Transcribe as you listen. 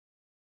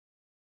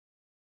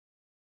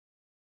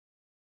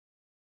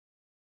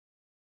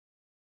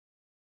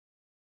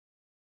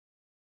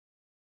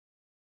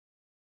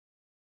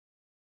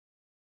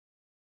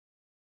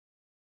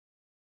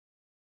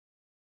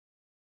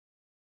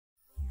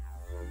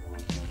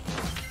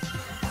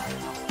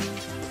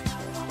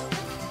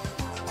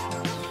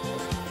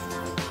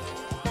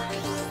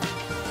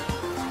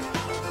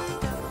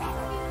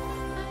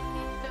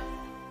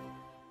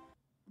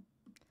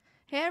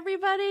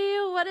everybody,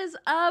 what is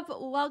up?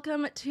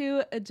 Welcome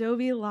to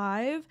Adobe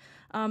Live.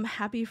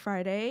 Happy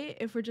Friday.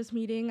 If we're just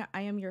meeting,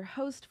 I am your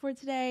host for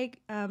today.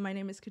 My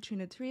name is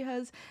Katrina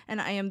Torrijos,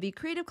 and I am the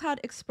Creative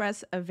Cloud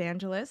Express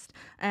evangelist,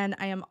 and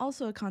I am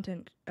also a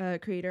content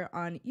creator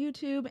on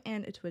YouTube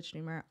and a Twitch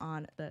streamer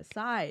on the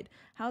side.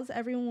 How's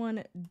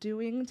everyone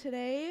doing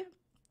today?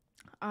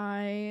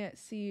 I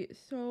see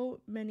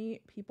so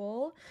many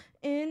people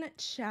in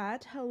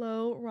chat.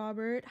 Hello,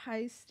 Robert.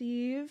 Hi,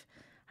 Steve.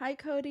 Hi,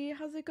 Cody.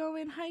 How's it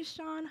going? Hi,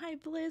 Sean. Hi,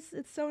 Bliss.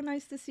 It's so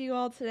nice to see you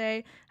all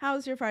today.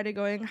 How's your Friday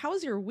going?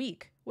 How's your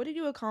week? What did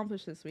you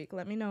accomplish this week?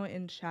 Let me know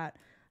in chat.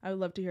 I would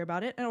love to hear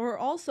about it. And or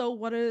also,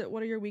 what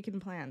are your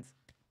weekend plans?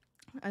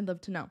 I'd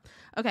love to know.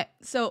 Okay,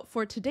 so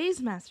for today's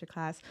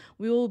masterclass,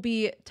 we will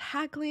be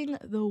tackling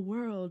the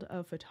world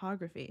of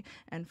photography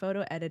and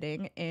photo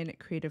editing in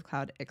Creative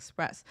Cloud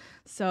Express.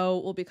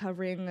 So we'll be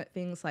covering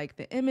things like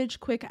the image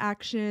quick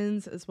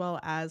actions, as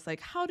well as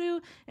like how to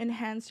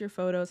enhance your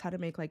photos, how to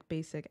make like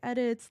basic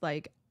edits,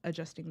 like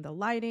adjusting the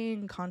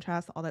lighting,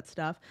 contrast, all that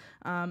stuff,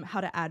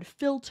 how to add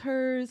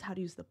filters, how to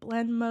use the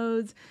blend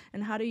modes,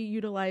 and how to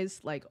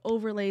utilize like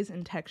overlays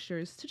and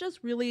textures to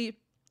just really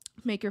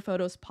make your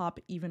photos pop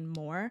even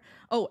more.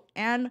 Oh,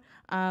 and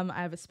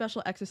I have a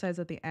special exercise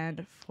at the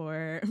end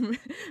for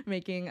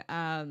making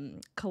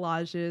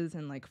collages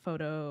and like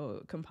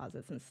photo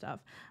composites and stuff.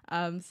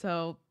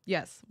 So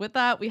yes, with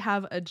that, we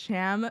have a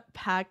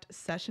jam-packed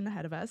session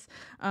ahead of us.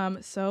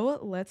 So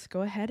let's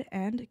go ahead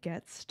and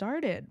get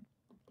started.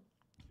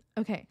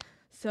 Okay.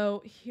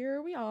 So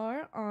here we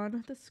are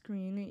on the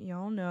screen.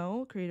 Y'all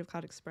know Creative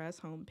Cloud Express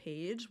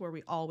homepage where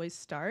we always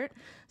start.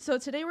 So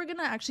today we're going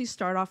to actually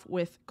start off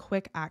with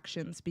quick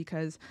actions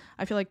because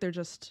I feel like they're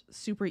just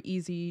super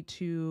easy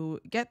to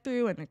get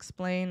through and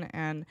explain,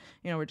 and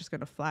we're just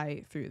going to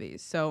fly through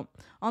these. So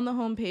on the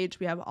homepage,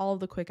 we have all of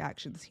the quick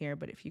actions here,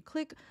 but if you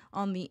click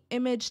on the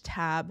image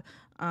tab,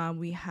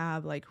 we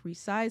have like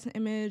resize an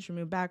image,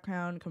 remove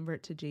background,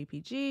 convert to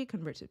JPG,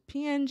 convert to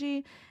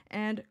PNG,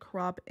 and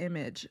crop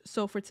image.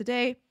 So for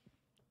today,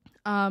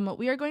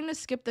 we are going to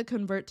skip the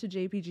convert to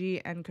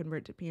JPG and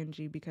convert to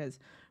PNG because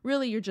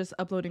really you're just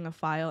uploading a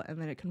file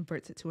and then it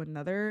converts it to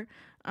another,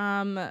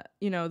 the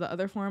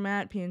other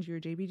format, PNG or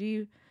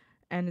JPG.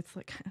 And it's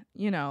like,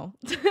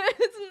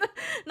 it's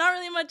not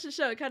really much to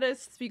show. It kind of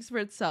speaks for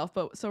itself.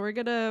 But so we're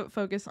going to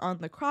focus on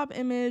the crop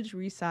image,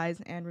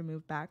 resize, and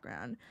remove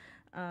background.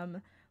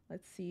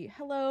 Let's see.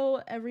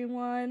 Hello,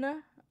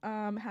 everyone.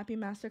 Happy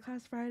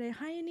Masterclass Friday.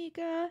 Hi,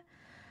 Anika.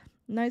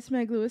 Nice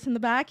Meg Lewis in the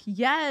back.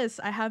 Yes,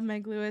 I have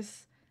Meg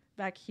Lewis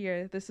back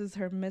here. This is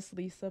her Miss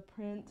Lisa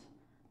print.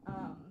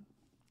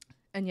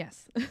 And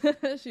yes,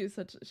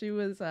 she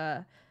was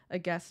a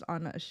guest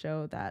on a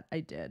show that I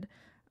did.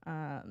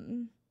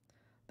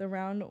 The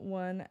round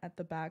one at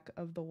the back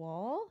of the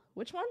wall.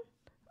 Which one?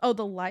 Oh,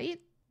 the light.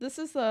 This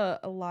is a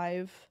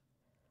live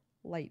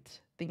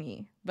light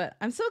thingy, but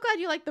I'm so glad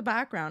you like the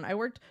background. I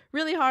worked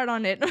really hard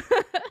on it.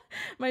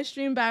 My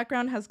stream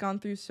background has gone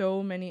through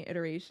so many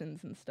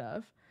iterations and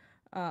stuff.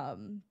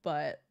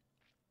 But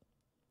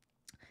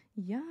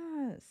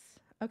yes.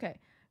 Okay,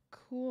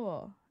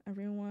 cool.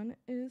 Everyone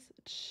is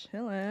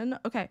chilling.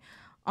 Okay,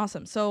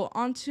 awesome. So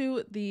on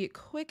to the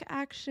quick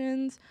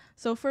actions.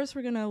 So first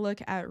we're gonna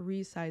look at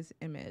resize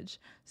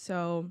image.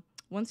 So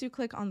once you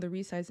click on the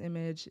resize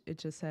image, it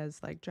just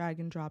says like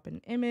drag and drop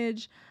an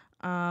image.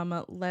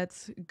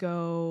 Let's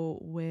go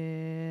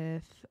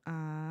with,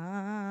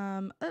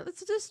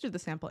 let's just do the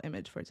sample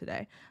image for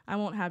today. I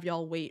won't have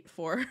y'all wait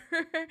for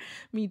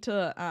me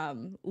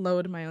to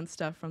load my own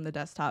stuff from the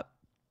desktop.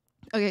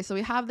 Okay, so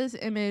we have this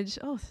image.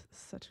 Oh,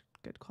 such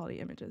good quality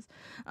images.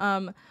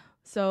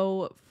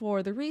 So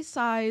for the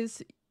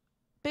resize,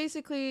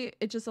 basically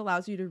it just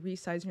allows you to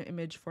resize your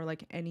image for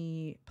like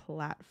any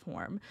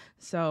platform.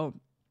 So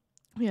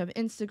we have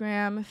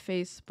Instagram,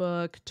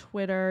 Facebook,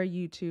 Twitter,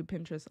 YouTube,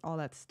 Pinterest, all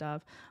that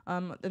stuff.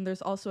 And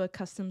there's also a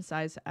custom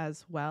size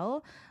as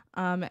well.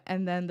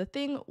 And then the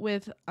thing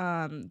with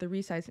the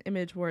resize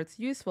image where it's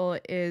useful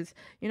is,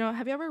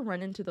 have you ever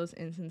run into those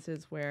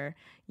instances where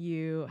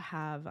you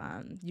have,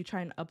 you try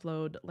and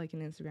upload like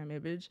an Instagram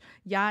image?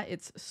 Yeah,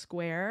 it's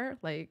square,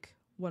 like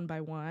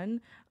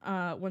 1:1,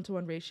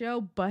 1:1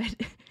 ratio, but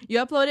you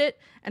upload it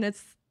and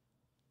it's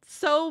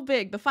so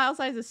big. The file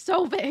size is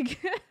so big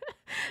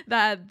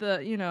that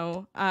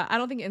I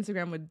don't think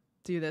Instagram would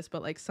do this,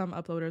 but like some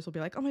uploaders will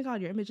be like, oh my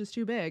God, your image is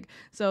too big.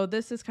 So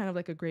this is kind of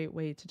like a great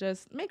way to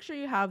just make sure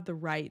you have the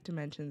right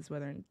dimensions,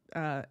 whether in,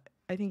 I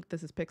think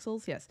this is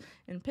pixels. Yes,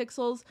 in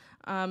pixels,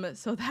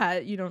 so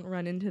that you don't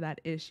run into that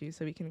issue.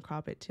 So we can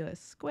crop it to a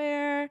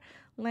square,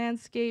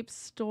 landscape,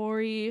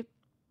 story.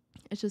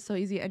 It's just so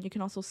easy. And you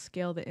can also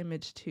scale the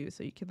image too.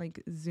 So you can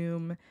like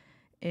zoom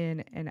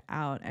in and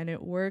out, and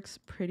it works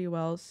pretty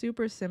well.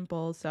 Super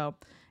simple. So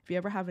if you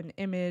ever have an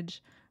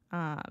image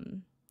or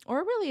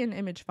really an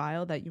image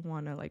file that you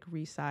want to like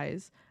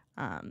resize,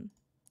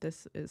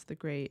 this is a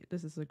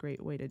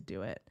great way to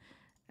do it.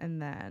 And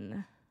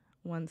then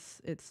once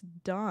it's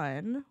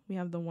done, we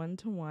have the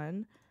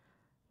 1:1.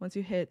 Once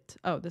you hit,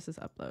 oh, this is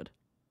upload.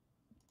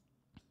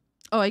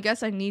 Oh, I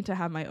guess I need to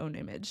have my own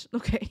image.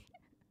 Okay.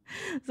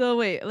 So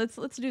wait, let's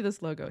do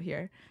this logo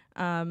here.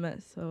 So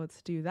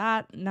let's do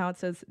that. Now it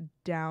says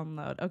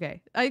download.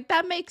 Okay,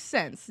 that makes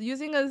sense.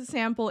 Using a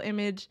sample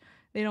image,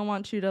 they don't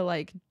want you to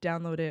like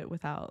download it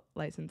without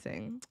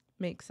licensing.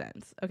 Makes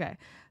sense. Okay,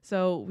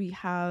 so we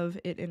have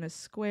it in a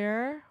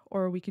square,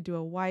 or we could do a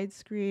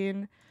widescreen,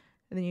 and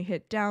then you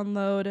hit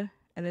download,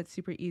 and it's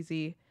super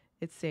easy.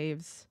 It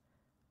saves.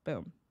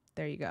 Boom.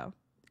 There you go.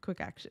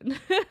 Quick action.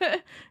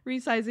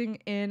 Resizing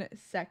in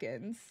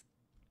seconds.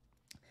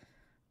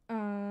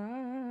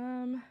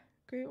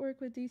 Great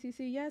work with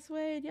DCC. Yes,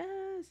 Wade.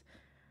 Yes.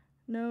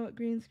 No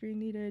green screen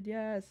needed.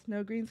 Yes.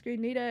 No green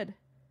screen needed.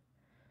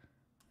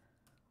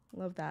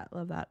 Love that.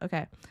 Love that.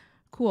 Okay.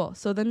 Cool.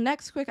 So the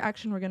next quick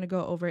action we're going to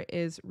go over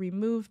is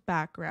remove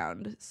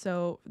background.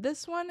 So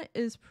this one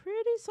is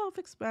pretty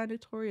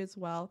self-explanatory as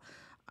well.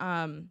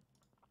 So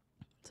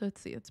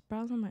let's see. Let's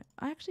browse on my.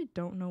 I actually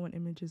don't know what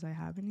images I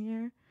have in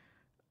here.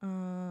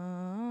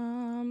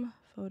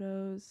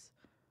 Photos.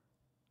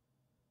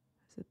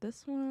 Is it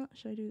this one?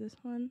 Should I do this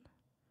one?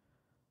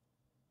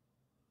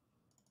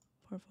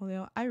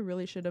 Portfolio. I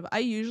really should have. I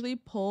usually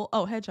pull.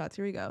 Oh, headshots.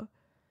 Here we go.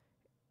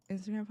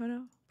 Instagram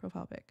photo.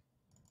 Profile pic.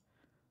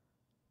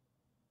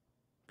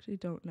 Actually,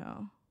 don't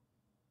know.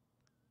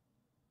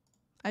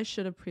 I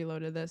should have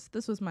preloaded this.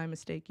 This was my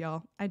mistake,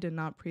 y'all. I did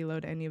not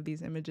preload any of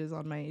these images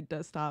on my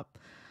desktop.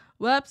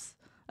 Whoops.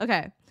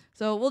 Okay.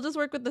 So we'll just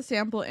work with the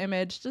sample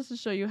image just to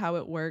show you how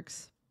it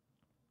works.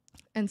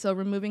 And so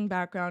removing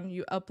background,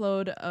 you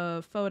upload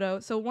a photo.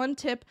 So one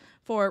tip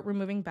for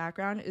removing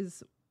background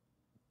is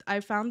I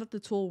found that the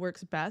tool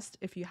works best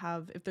if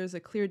there's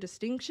a clear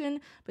distinction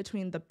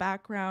between the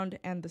background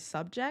and the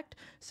subject.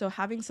 So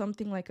having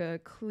something like a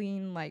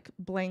clean, like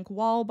blank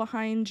wall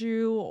behind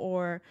you,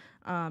 or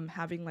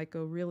having like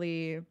a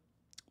really,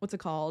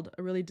 a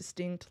really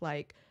distinct,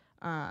 like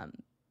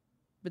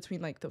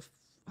between like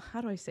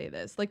how do I say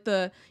this? Like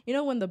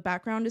when the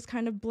background is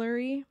kind of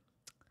blurry,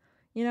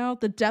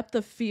 the depth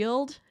of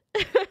field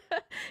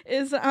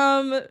is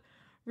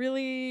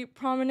really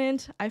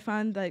prominent. I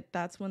find that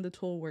that's when the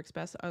tool works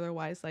best.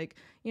 Otherwise,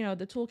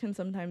 the tool can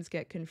sometimes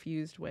get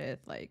confused with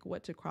like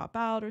what to crop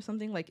out or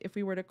something. Like if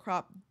we were to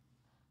crop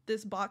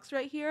this box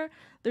right here,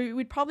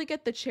 we'd probably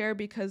get the chair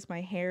because my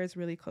hair is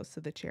really close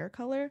to the chair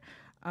color.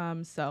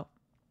 So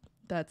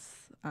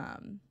that's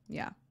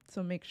yeah.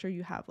 So make sure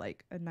you have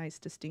like a nice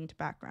distinct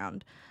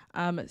background.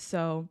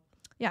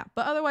 Yeah,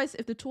 but otherwise,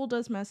 if the tool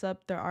does mess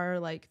up, there are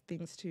like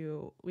things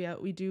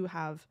we do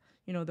have,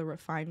 the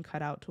refine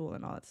cutout tool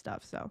and all that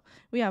stuff. So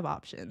we have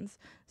options.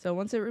 So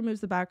once it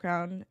removes the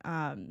background,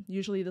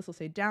 usually this will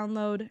say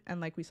download. And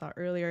like we saw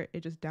earlier,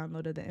 it just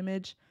downloaded the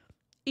image.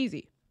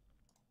 Easy.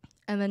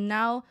 And then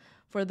now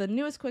for the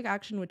newest quick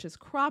action, which is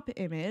crop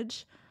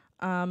image,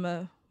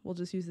 we'll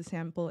just use the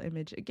sample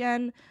image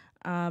again.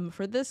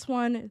 For this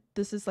one,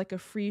 this is like a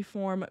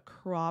free-form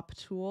crop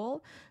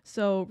tool.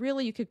 So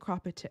really you could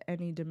crop it to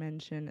any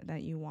dimension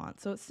that you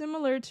want. So it's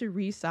similar to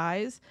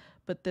resize,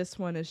 but this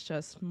one is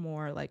just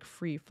more like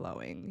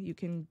free-flowing. You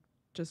can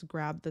just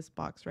grab this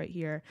box right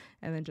here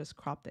and then just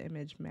crop the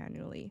image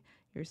manually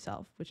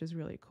yourself, which is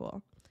really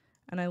cool.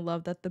 And I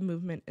love that the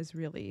movement is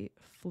really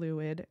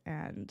fluid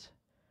and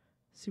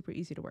super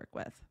easy to work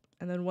with.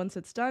 And then once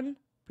it's done,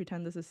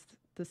 pretend this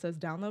says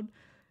download.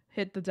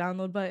 Hit the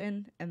download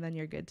button, and then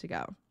you're good to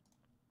go.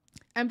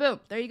 And boom,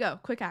 there you go.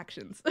 Quick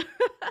actions.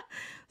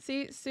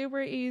 See, super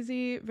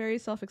easy, very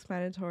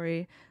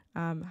self-explanatory.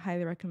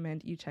 Highly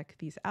recommend you check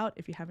these out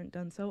if you haven't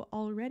done so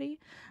already.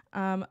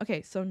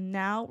 Okay, so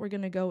now we're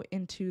going to go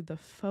into the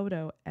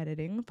photo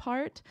editing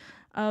part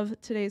of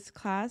today's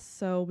class.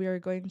 So we are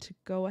going to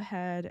go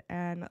ahead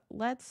and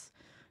let's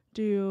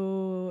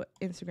do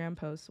Instagram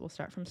posts. We'll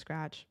start from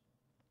scratch.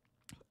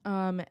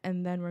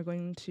 And then we're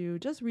going to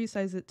just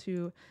resize it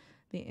to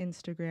the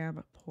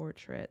Instagram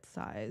portrait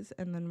size.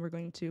 And then we're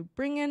going to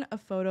bring in a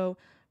photo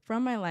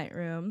from my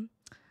Lightroom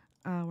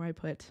where I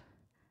put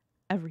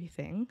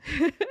everything,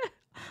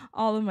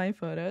 all of my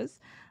photos.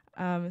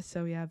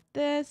 So we have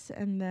this,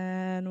 and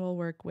then we'll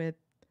work with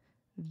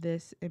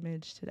this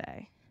image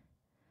today.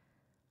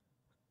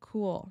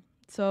 Cool.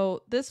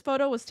 So this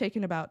photo was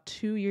taken about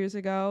 2 years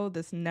ago.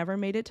 This never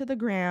made it to the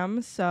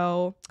gram,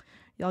 so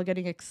y'all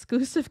getting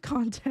exclusive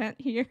content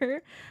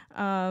here.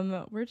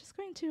 We're just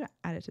going to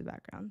add it to the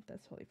background.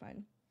 That's totally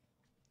fine.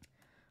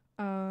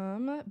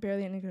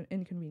 Barely an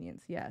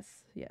inconvenience.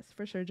 Yes,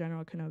 for sure,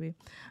 General Kenobi.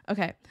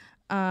 Okay.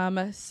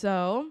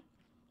 So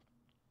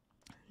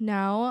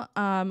now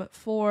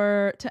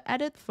to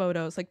edit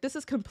photos, like this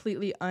is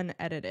completely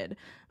unedited.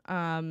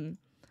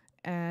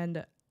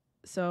 And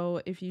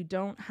so if you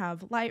don't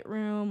have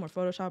Lightroom or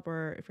Photoshop,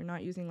 or if you're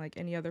not using like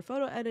any other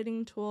photo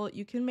editing tool,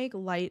 you can make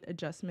light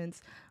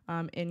adjustments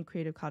in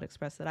Creative Cloud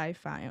Express that I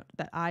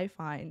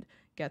find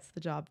gets the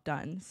job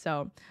done.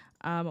 So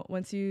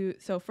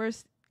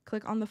first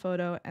click on the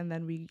photo, and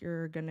then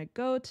you're gonna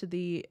go to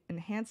the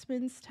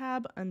Enhancements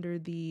tab under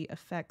the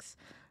Effects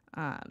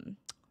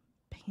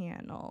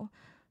panel.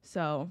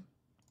 So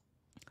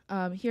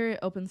Here it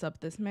opens up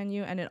this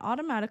menu and it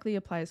automatically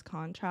applies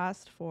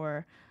contrast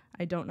for,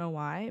 I don't know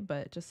why,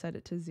 but just set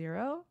it to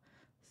 0.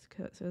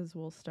 Because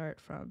we'll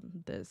start from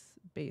this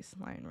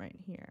baseline right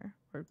here,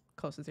 or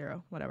close to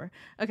 0, whatever.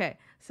 Okay,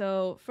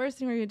 so first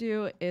thing we're gonna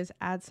do is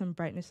add some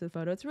brightness to the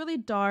photo. It's really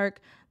dark.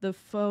 The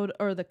photo,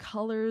 or the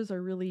colors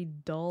are really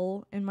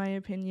dull in my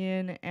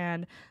opinion,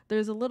 and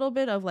there's a little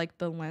bit of like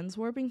the lens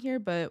warping here,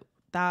 but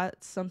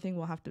that's something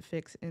we'll have to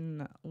fix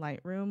in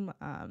Lightroom.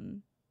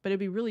 But it'd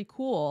be really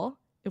cool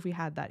if we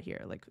had that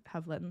here, like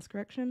have lens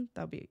correction.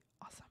 That would be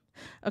awesome.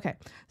 Okay,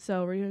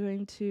 so we're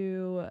going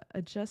to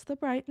adjust the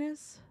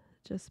brightness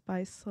just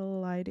by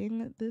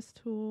sliding this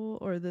tool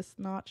or this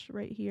notch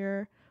right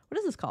here. What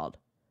is this called?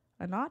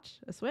 A notch?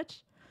 A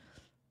switch?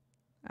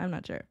 I'm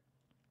not sure.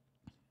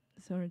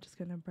 So we're just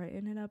gonna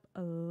brighten it up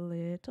a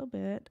little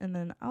bit, and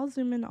then I'll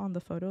zoom in on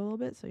the photo a little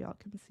bit so y'all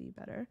can see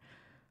better.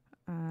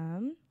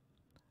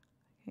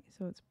 Okay,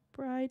 so it's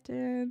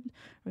brightened.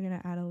 We're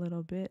gonna add a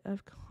little bit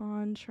of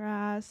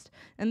contrast.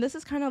 And this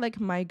is kind of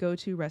like my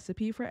go-to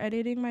recipe for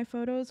editing my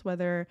photos,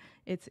 whether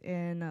it's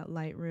in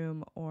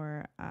Lightroom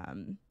or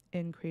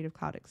in Creative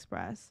Cloud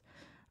Express.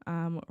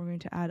 We're going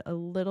to add a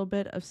little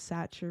bit of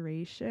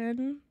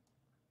saturation.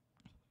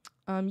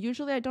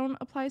 Usually I don't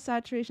apply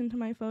saturation to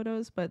my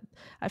photos, but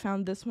I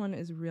found this one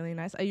is really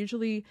nice. I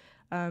usually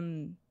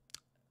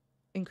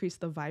increase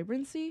the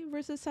vibrancy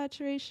versus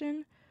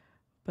saturation,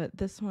 but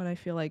this one I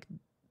feel like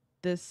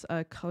this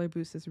color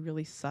boost is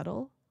really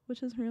subtle,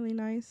 which is really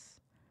nice.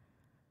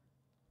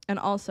 And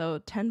also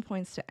 10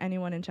 points to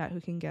anyone in chat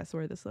who can guess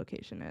where this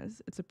location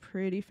is. It's a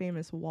pretty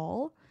famous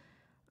wall.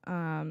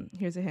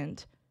 Here's a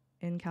hint,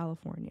 in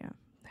California.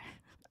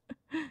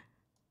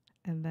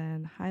 And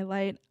then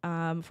highlight.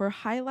 For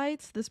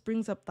highlights, this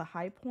brings up the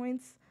high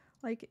points,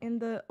 like in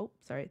the,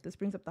 this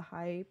brings up the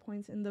high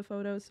points in the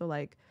photo. So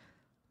like,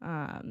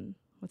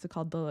 what's it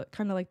called? The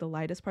kind of like the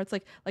lightest parts,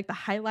 like the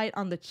highlight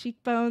on the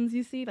cheekbones,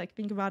 you see, like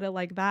think about it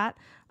like that.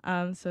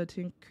 So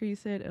to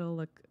increase it, it'll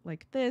look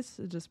like this.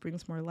 It just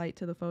brings more light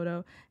to the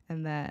photo.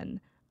 And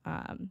then,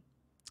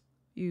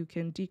 you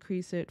can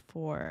decrease it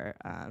for,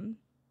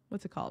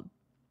 what's it called?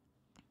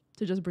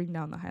 To just bring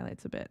down the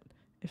highlights a bit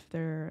if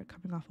they're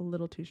coming off a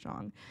little too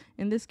strong.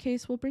 In this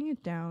case, we'll bring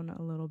it down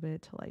a little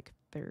bit to like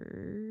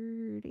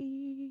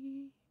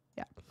 30.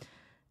 Yeah.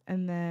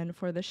 And then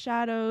for the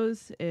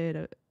shadows,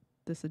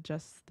 this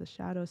adjusts the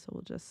shadow, so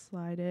we'll just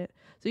slide it.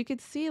 So you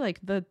could see like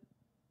the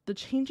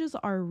changes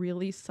are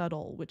really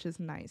subtle, which is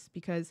nice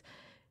because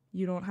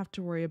you don't have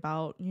to worry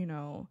about, you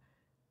know,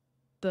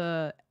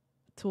 the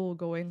tool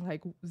going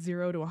like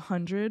 0 to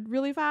 100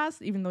 really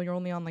fast, even though you're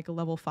only on like a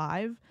level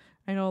 5.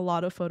 I know a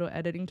lot of photo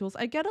editing tools,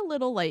 I get a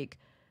little like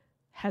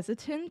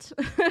hesitant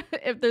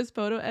if there's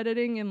photo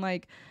editing in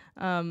like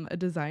a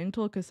design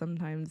tool, because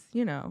sometimes,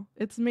 you know,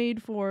 it's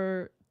made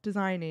for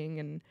designing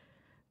and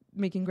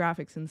making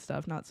graphics and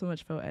stuff, not so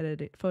much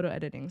photo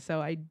editing.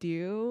 So I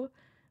do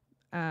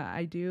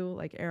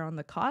like err on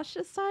the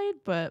cautious side,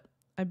 but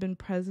I've been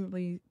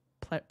pleasantly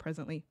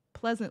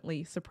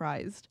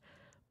surprised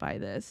by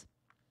this.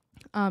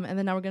 And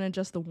then now we're going to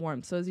adjust the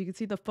warmth. So as you can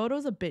see, the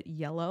photo's a bit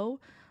yellow.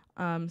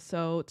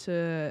 So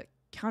to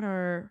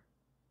counter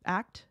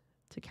that,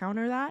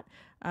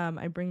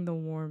 I bring the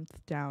warmth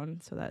down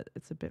so that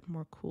it's a bit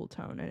more cool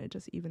tone and it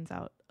just evens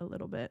out a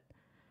little bit.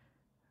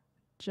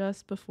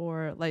 Just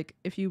before, like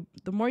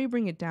the more you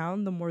bring it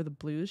down, the more the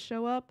blues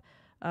show up.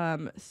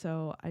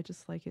 So I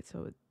just like it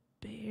so it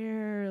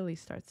barely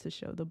starts to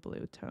show the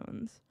blue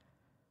tones.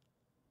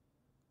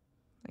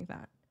 Like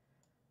that.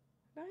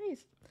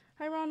 Nice.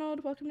 Hi,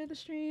 Ronald. Welcome to the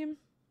stream.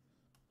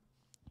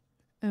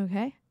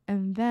 Okay.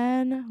 And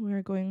then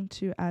we're going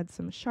to add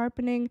some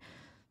sharpening.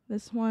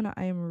 This one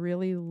I am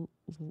really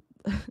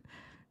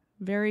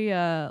very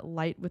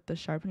light with the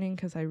sharpening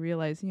because I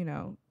realize, you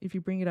know, if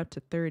you bring it up to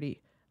 30,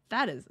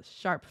 that is a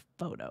sharp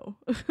photo.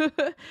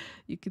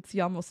 You could see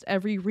almost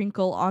every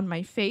wrinkle on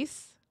my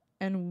face,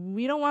 and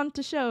we don't want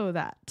to show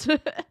that.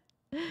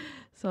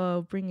 So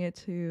I'll bring it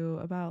to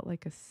about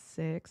like a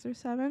 6 or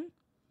 7.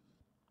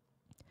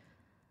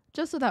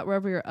 Just so that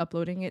wherever you're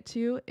uploading it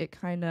to, it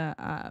kind of,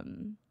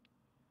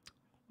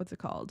 what's it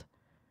called?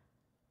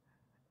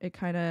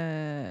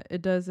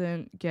 It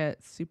doesn't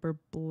get super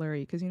blurry.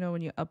 Because, you know,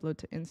 when you upload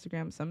to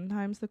Instagram,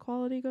 sometimes the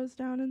quality goes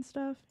down and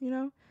stuff, you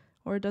know?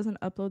 Or it doesn't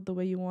upload the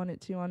way you want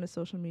it to on a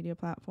social media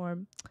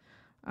platform.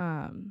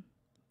 But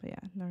yeah,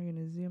 now we're going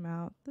to zoom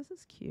out. This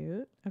is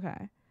cute.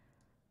 Okay.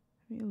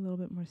 Maybe a little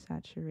bit more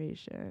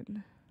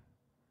saturation.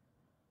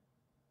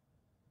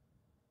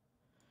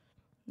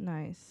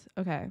 Nice.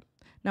 Okay.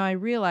 Now I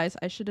realize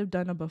I should have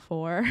done a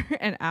before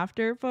and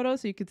after photo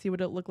so you could see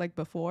what it looked like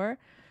before.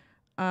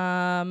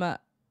 So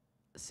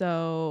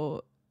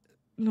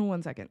no,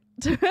 1 second.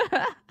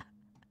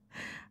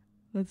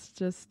 Let's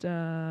just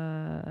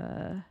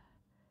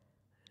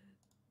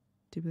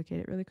duplicate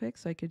it really quick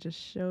so I could just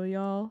show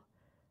y'all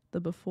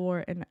the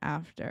before and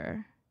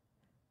after.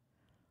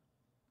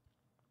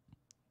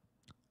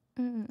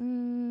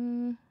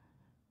 And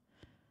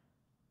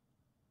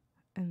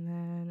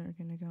then we're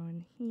going to go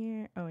in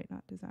here. Oh, wait,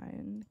 not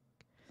design.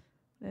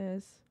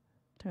 this,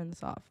 turn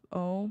this off.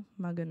 Oh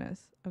my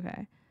goodness.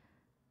 Okay.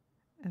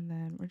 And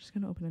then we're just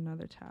going to open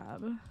another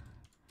tab.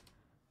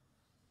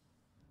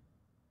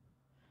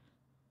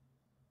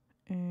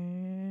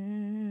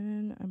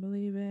 And I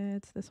believe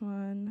it's this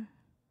one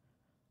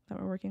that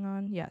we're working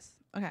on. Yes.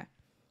 Okay.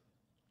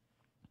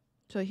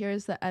 So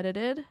here's the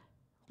edited.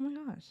 Oh my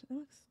gosh, it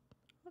looks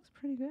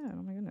pretty good.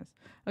 Oh my goodness.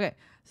 Okay,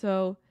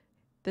 so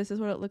this is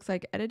what it looks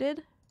like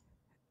edited,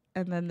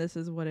 and then this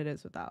is what it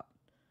is without.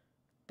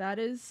 That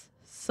is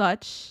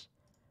such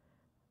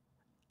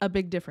a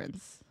big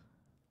difference.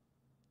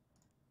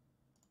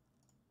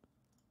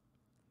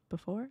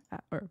 Before,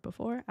 after.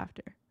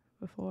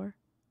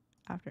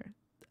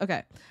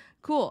 Okay,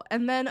 cool.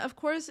 And then, of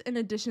course, in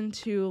addition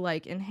to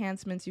like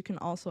enhancements, you can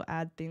also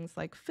add things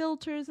like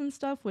filters and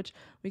stuff, which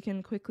we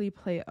can quickly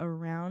play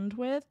around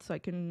with. So I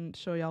can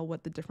show y'all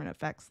what the different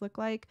effects look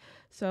like.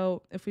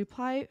 So if we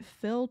apply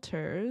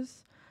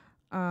filters,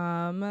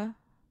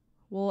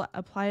 we'll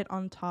apply it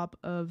on top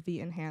of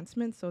the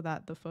enhancement so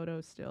that the photo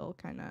still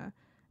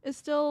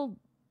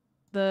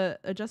the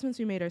adjustments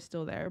we made are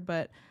still there,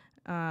 but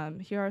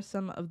here are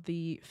some of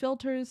the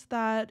filters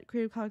that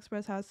Creative Cloud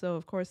Express has. So,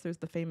 of course, there's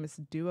the famous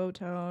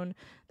duotone.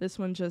 This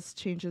one just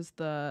changes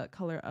the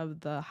color of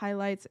the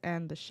highlights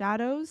and the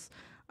shadows.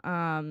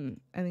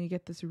 And then you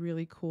get this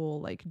really cool,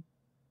 like,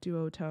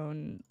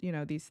 duotone,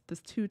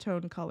 this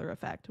two-tone color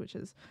effect, which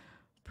is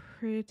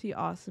pretty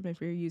awesome if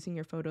you're using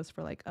your photos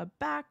for, like, a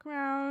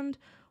background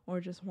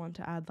or just want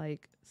to add,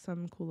 like,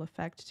 some cool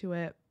effect to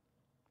it.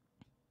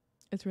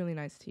 It's really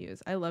nice to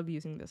use. I love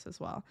using this as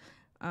well.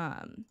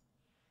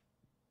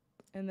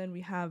 And then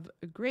we have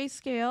a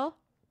grayscale,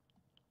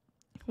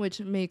 which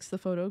makes the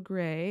photo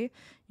gray.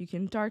 You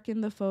can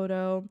darken the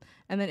photo.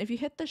 And then if you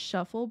hit the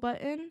shuffle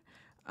button,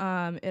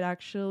 it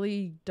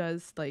actually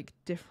does like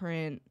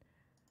different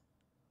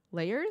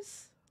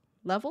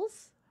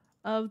levels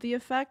of the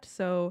effect.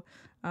 So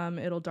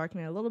it'll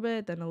darken it a little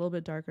bit, then a little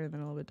bit darker, and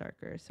then a little bit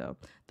darker. So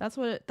that's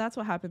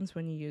what happens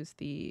when you use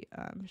the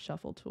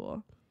shuffle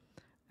tool.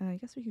 And I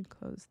guess we can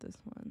close this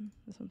one.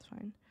 This one's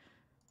fine.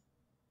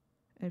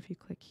 And if you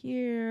click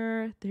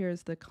here,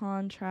 there's the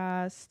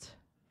contrast.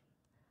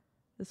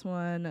 This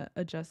one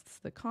adjusts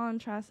the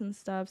contrast and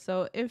stuff.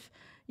 So if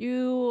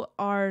you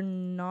are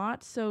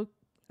not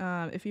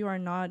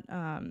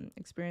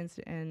experienced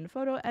in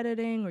photo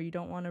editing, or you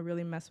don't want to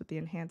really mess with the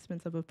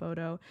enhancements of a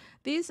photo,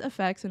 these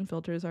effects and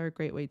filters are a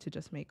great way to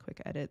just make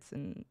quick edits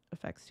and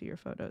effects to your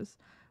photos.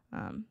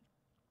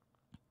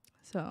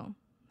 So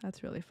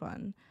that's really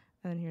fun.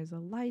 And here's a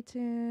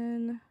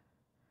lighten,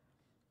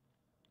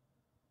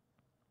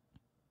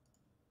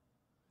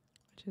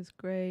 which is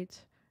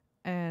great.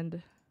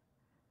 And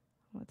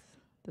what's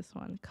this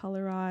one?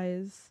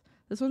 Colorize.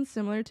 This one's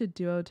similar to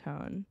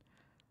duotone,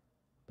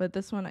 but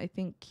this one I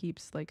think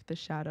keeps like the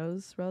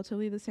shadows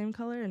relatively the same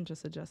color and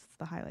just adjusts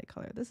the highlight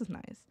color. This is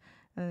nice.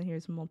 And then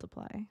here's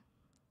multiply.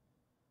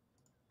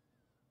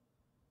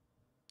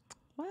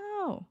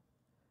 Wow.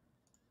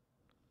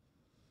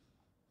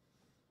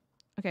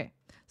 Okay,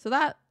 so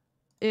that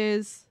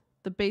is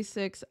the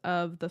basics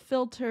of the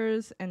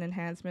filters and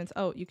enhancements.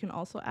 Oh, you can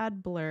also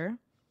add blur.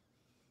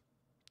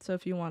 So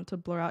if you want to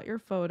blur out your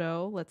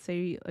photo, let's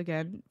say,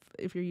 again,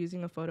 if you're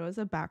using a photo as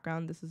a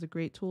background, this is a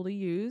great tool to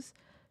use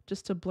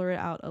just to blur it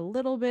out a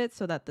little bit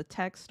so that the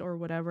text or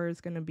whatever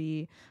is going to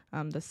be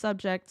the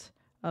subject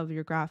of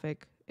your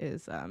graphic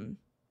is,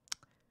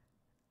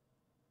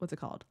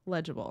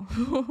 legible.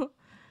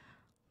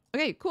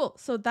 Okay, cool.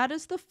 So that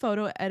is the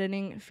photo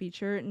editing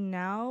feature.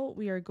 Now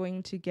we are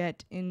going to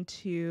get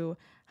into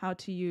how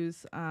to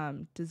use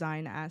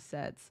design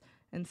assets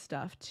and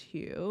stuff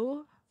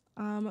to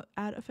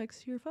add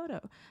effects to your photo.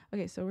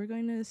 Okay, so we're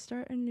going to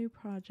start a new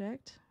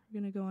project.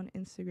 We're going to go on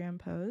Instagram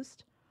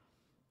post.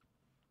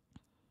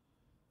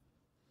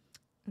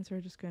 And so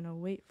we're just going to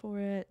wait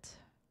for it.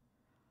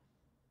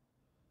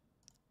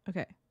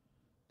 Okay,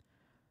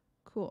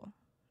 cool.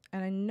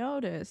 And I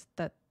noticed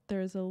that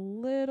the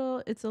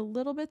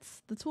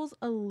tool's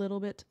a little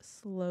bit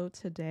slow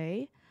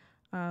today.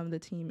 The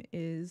team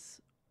is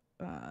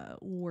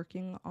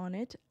working on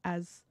it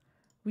as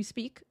we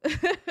speak.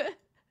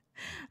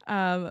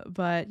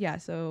 But yeah,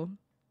 so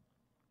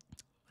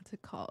what's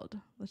it called?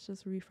 Let's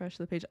just refresh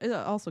the page. It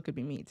also could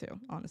be me too,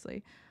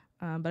 honestly.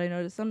 But I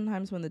noticed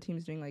sometimes when the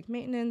team's doing like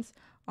maintenance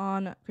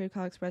on Creative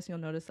Cloud Express, you'll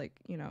notice like,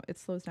 it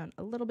slows down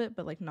a little bit,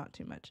 but like not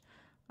too much.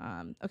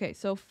 Okay,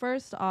 so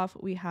first off,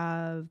 we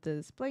have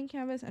this blank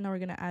canvas, and now we're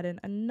going to add in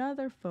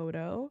another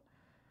photo.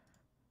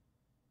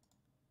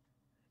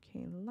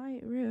 Okay,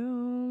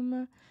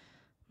 Lightroom,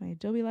 my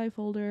Adobe Live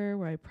folder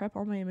where I prep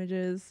all my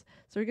images.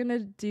 So we're going to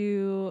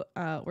do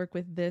work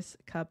with this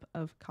cup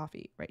of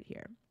coffee right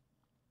here.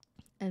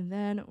 And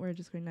then we're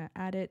just going to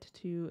add it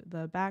to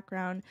the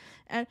background.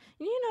 And,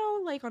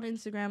 like on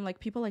Instagram, like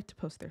people like to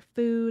post their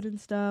food and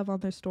stuff on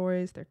their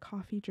stories, their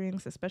coffee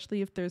drinks,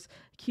 especially if there's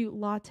cute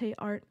latte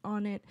art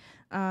on it.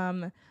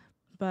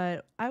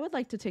 But I would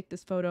like to take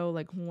this photo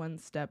like one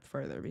step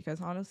further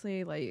because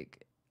honestly,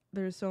 like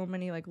there's so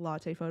many like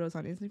latte photos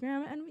on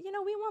Instagram, and you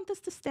know, we want this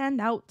to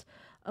stand out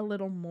a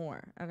little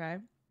more. Okay.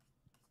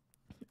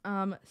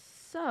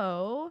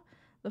 So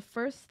the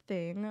first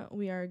thing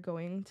we are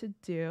going to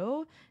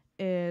do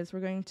is we're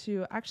going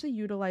to actually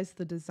utilize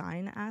the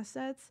design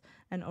assets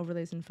and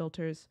overlays and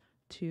filters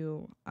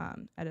to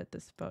edit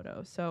this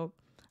photo. So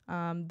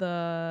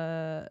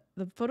the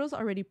photo's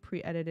already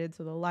pre-edited,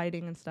 so the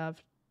lighting and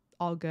stuff,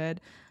 all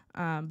good.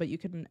 But you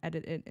can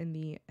edit it in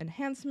the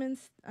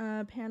enhancements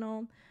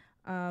panel.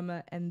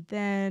 And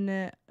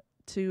then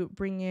to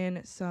bring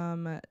in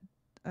some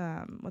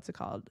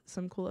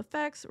some cool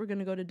effects, we're going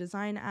to go to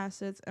design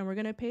assets, and we're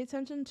going to pay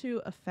attention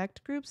to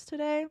effect groups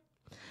today,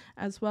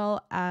 as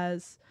well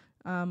as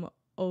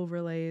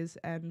overlays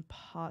and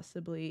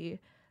possibly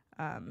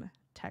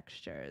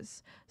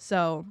textures.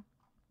 So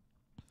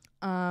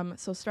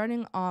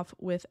starting off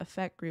with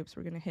effect groups,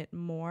 we're going to hit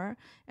more.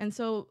 And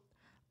so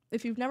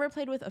if you've never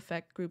played with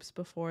effect groups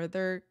before,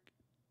 they're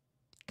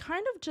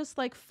kind of just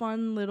like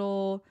fun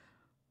little,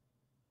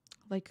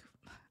 like,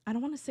 I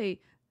don't want to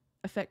say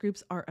effect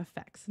groups are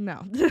effects.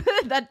 No,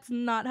 that's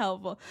not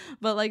helpful.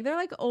 But like they're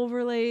like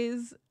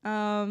overlays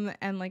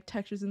and like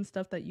textures and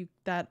stuff that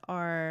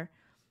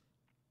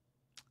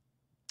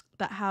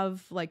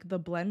have like the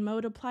blend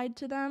mode applied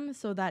to them,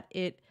 so that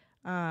it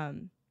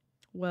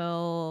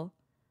will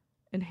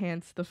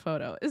enhance the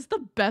photo, is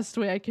the best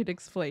way I could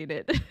explain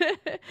it.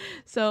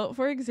 So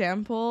for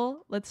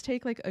example, let's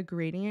take like a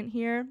gradient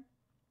here.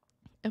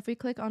 If we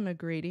click on a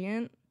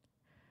gradient,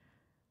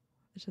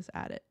 let's just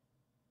add it.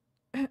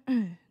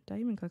 Did I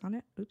even click on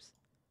it? Oops.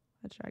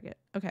 Let's drag it.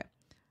 Okay.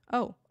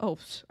 Oh,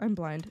 I'm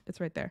blind. It's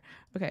right there.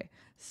 Okay.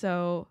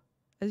 So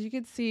as you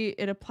can see,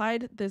 it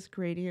applied this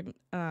gradient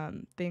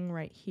thing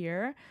right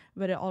here,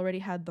 but it already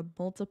had the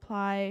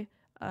multiply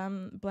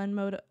blend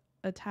mode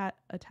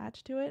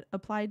attached to it,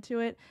 applied to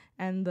it,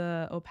 and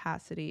the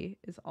opacity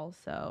is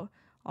also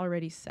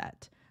already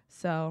set.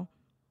 So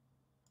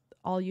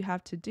all you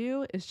have to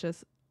do is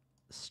just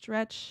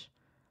stretch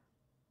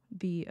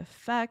the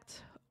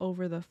effect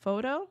over the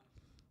photo,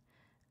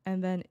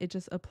 and then it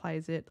just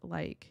applies it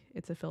like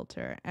it's a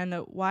filter. And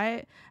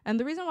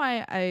the reason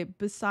why I,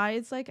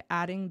 besides like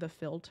adding the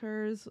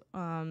filters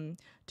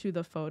to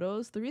the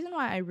photos, the reason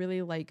why I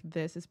really like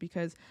this is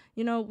because,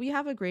 you know, we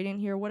have a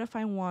gradient here. What if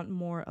I want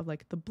more of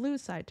like the blue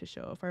side to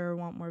show? If I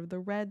want more of the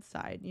red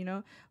side, you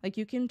know, like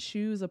you can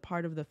choose a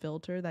part of the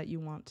filter that you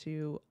want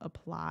to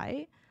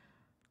apply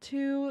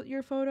to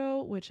your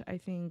photo, which I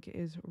think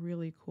is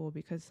really cool,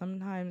 because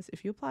sometimes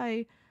if you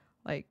apply,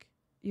 like,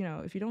 you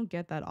know, if you don't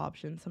get that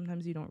option,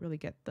 sometimes you don't really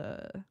get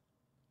the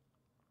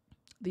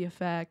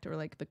effect or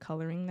like the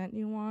coloring that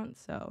you want.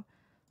 So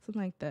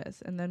something like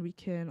this. And then we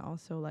can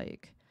also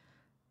like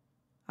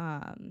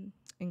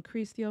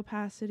increase the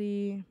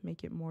opacity,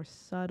 make it more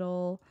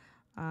subtle.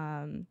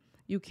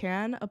 You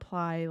can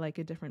apply like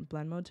a different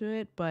blend mode to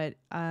it, but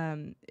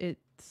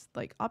it's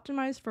like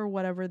optimized for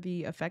whatever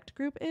the effect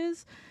group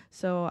is.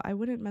 So I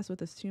wouldn't mess with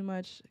this too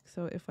much.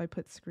 So if I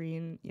put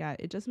screen, yeah,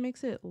 it just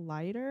makes it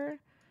lighter.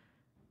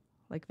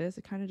 Like this,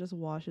 it kind of just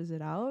washes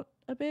it out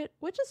a bit,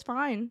 which is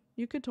fine.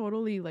 You could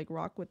totally like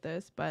rock with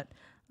this, but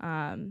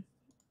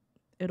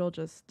it'll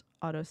just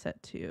auto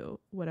set to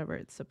whatever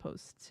it's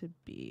supposed to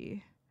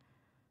be.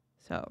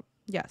 So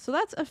yeah, so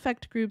that's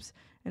effect groups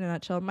in a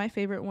nutshell. My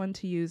favorite one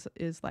to use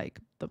is like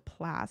the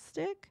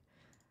plastic.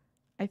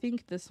 I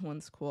think this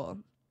one's cool.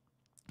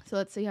 So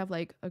let's say you have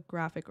like a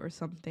graphic or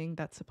something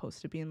that's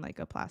supposed to be in like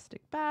a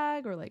plastic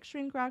bag or like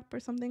shrink wrap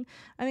or something.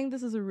 I think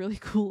this is a really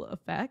cool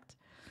effect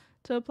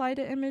to apply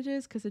to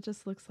images, because it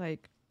just looks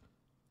like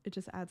it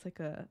just adds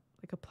like a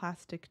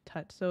plastic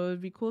touch. So it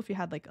would be cool if you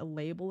had like a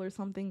label or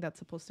something that's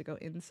supposed to go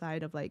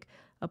inside of like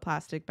a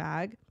plastic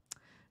bag.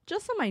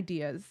 Just some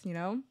ideas, you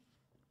know.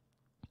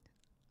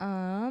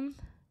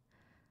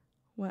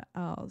 What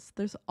else?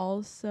 There's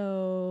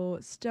also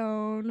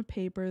stone,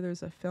 paper,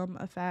 there's a film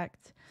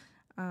effect.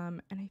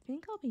 And I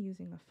think I'll be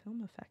using a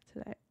film effect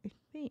today. I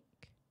think.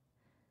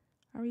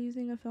 Are we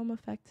using a film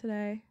effect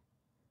today?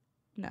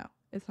 No.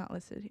 It's not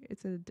listed here.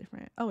 It's a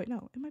different... Oh, wait,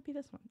 no. It might be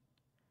this one.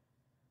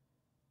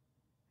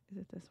 Is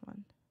it this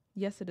one?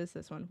 Yes, it is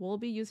this one. We'll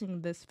be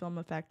using this film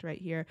effect right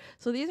here.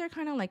 So these are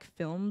kind of like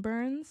film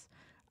burns.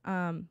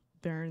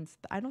 Burns.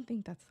 I don't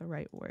think that's the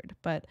right word.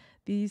 But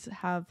these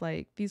have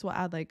like... These will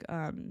add like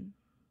a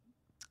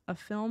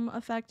film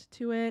effect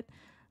to it.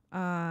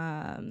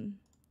 And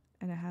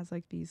it has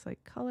like these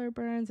like color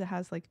burns. It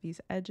has like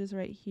these edges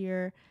right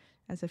here,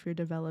 as if you're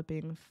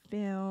developing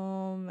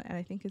film. And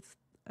I think it's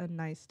a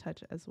nice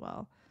touch as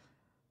well.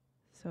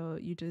 So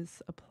you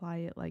just apply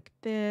it like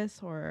this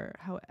or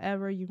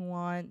however you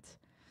want,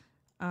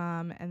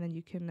 and then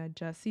you can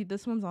adjust. See,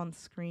 this one's on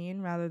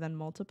screen rather than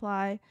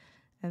multiply,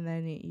 and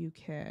then you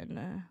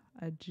can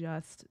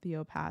adjust the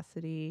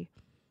opacity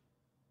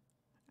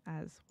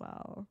as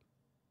well.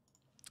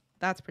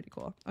 That's pretty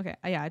cool. Okay,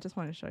 yeah, I just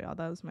wanted to show y'all.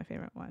 That was my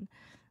favorite one.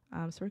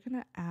 So we're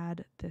gonna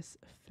add this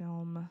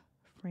film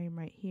frame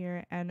right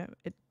here, and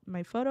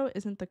my photo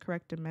isn't the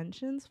correct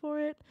dimensions for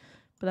it,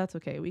 but that's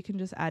okay. We can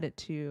just add it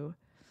to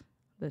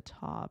the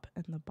top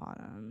and the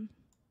bottom.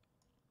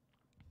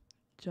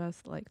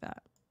 Just like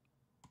that.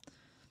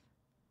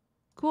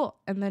 Cool.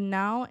 And then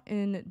now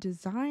in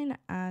design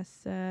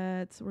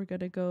assets, we're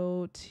going to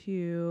go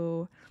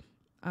to,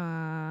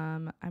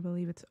 I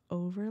believe it's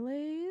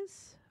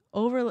overlays.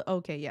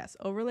 Okay, yes.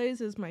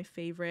 Overlays is my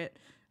favorite,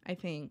 I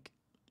think,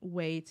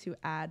 way to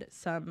add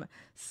some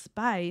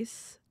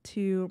spice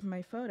to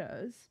my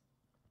photos.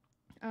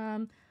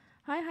 Hi,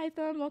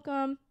 Hytham.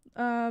 Welcome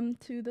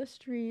to the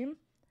stream.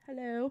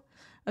 Hello.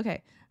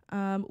 Okay.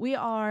 We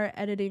are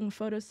editing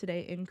photos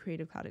today in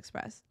Creative Cloud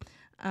Express.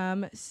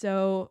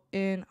 So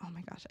oh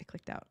my gosh, I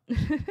clicked out.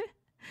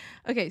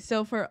 Okay,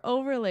 so for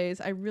overlays,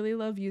 I really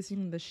love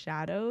using the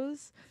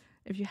shadows.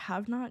 If you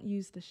have not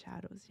used the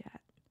shadows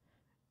yet,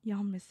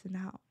 y'all missing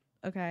out.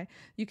 Okay,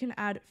 you can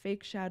add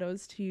fake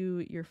shadows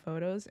to your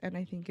photos, and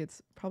I think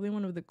it's probably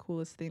one of the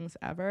coolest things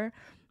ever.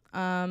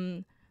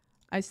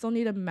 I still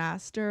need to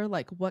master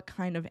like what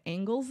kind of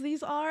angles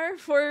these are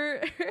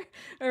for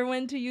or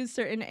when to use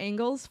certain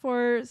angles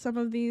for some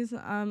of these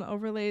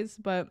overlays,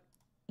 but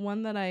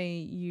one that I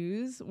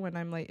use when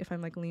if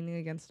I'm like leaning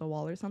against a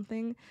wall or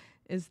something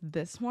is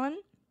this one.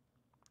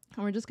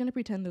 And we're just going to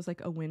pretend there's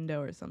like a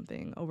window or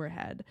something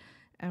overhead,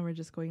 and we're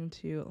just going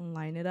to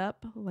line it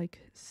up like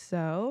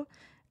so.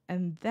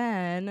 And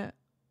then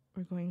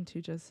we're going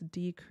to just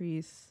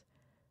decrease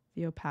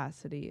the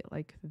opacity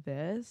like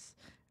this.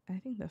 I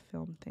think the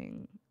film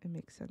thing, it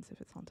makes sense if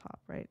it's on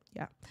top, right?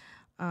 Yeah.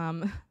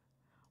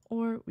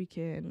 Or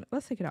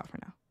let's take it out for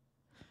now.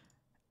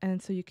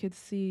 And so you could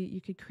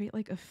create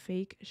like a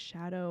fake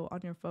shadow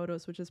on your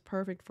photos, which is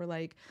perfect for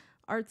like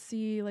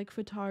artsy, like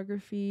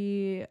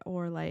photography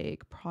or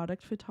like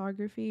product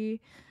photography.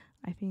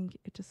 I think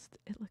it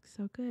looks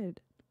so good.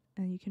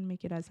 And you can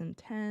make it as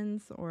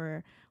intense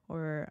or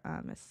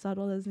as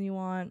subtle as you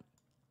want.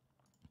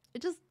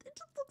 It just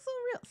looks so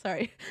real.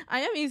 Sorry.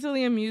 I am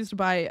easily amused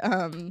by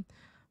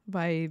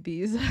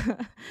these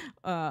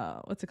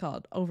what's it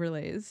called?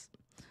 Overlays.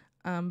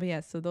 But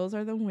yeah, so those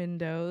are the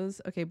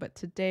windows. Okay, but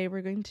today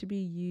we're going to be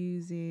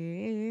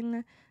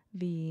using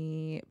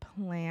the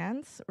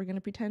plants. We're going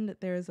to pretend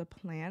that there is a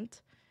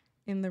plant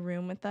in the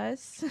room with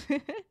us.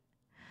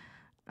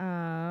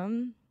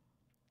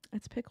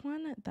 Let's pick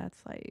one that's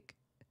like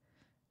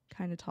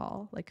kind of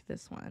tall, like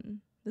this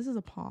one. This is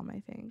a palm, I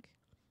think.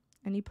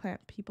 Any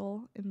plant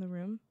people in the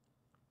room?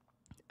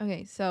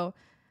 Okay, so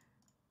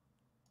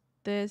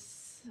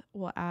this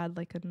will add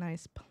like a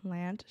nice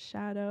plant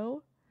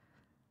shadow.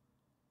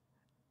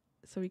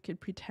 So we could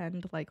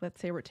pretend like,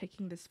 let's say we're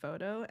taking this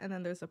photo and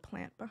then there's a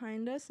plant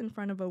behind us in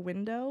front of a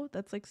window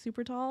that's like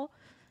super tall.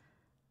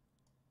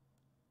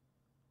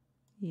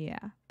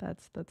 Yeah,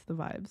 that's the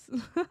vibes.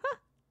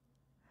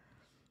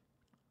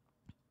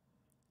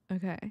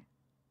 Okay.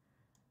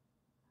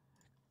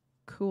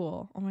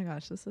 Cool. Oh my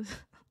gosh, this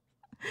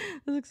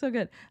looks so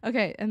good.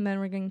 Okay, and then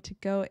we're going to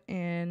go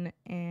in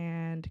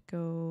and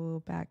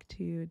go back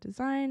to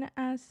design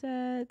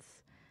assets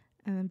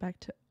and then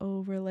back to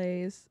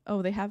overlays.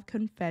 Oh, they have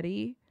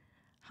confetti.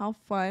 How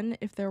fun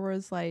if there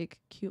was like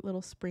cute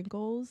little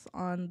sprinkles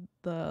on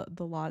the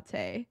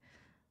latte.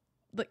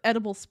 Like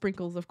edible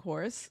sprinkles, of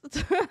course.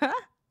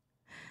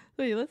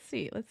 Wait, let's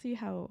see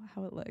how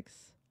it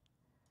looks.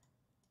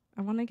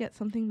 I want to get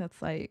something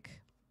that's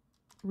like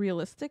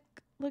realistic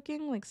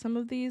looking. Like some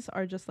of these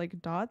are just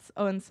like dots.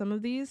 Oh, and some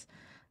of these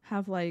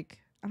have like,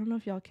 I don't know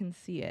if y'all can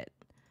see it,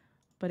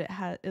 but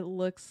it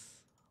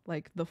looks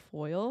like the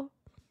foil.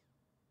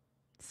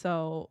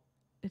 So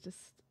it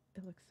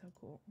looks so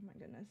cool. Oh my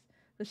goodness.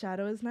 The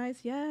shadow is nice.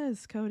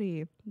 Yes,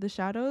 Cody. The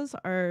shadows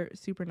are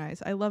super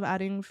nice. I love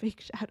adding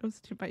fake shadows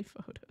to my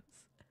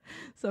photos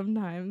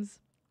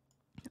sometimes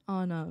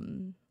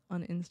on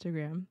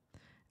Instagram.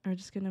 And we're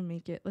just gonna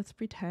make it, let's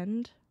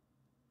pretend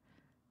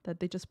that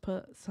they just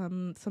put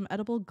some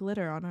edible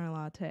glitter on our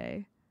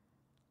latte.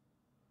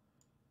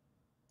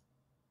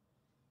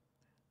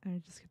 And we're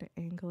just gonna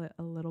angle it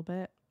a little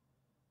bit.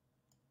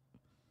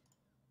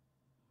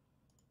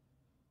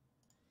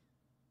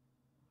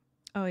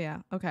 Oh yeah,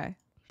 okay.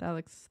 That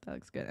looks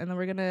good. And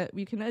then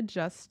we can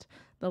adjust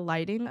the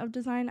lighting of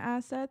design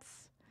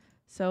assets.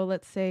 So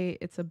let's say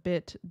it's a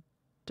bit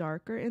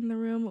darker in the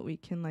room, we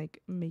can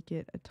like make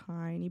it a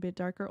tiny bit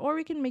darker, or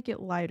we can make it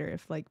lighter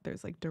if like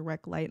there's like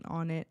direct light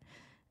on it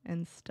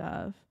and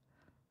stuff.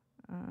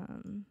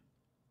 Can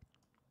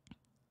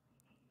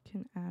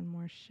add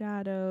more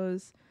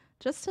shadows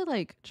just to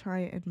like try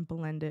and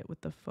blend it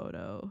with the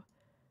photo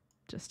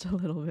just a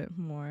little bit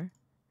more.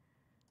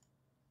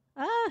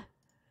 It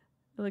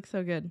looks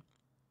so good.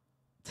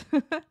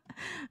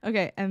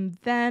 Okay, and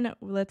then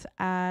let's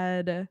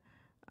add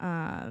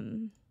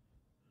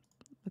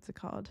what's it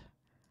called?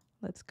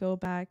 Let's go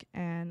back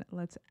and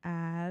let's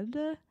add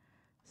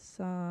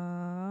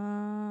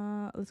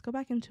let's go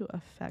back into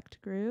effect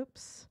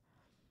groups.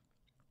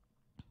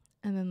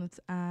 And then let's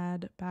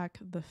add back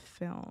the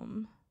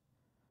film.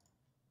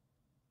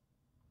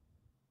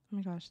 Oh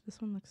my gosh,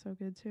 this one looks so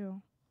good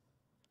too.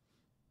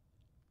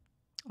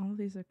 All of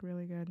these look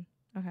really good.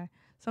 Okay.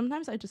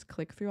 Sometimes I just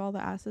click through all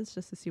the assets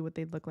just to see what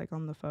they'd look like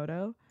on the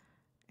photo.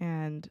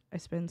 and I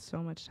spend so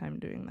much time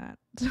doing that.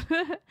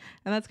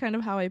 And that's kind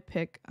of how I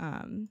pick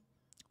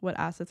what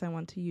assets I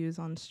want to use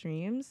on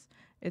streams.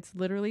 It's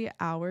literally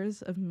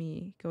hours of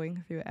me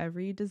going through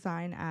every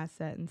design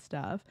asset and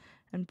stuff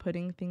and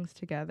putting things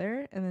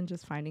together and then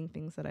just finding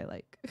things that I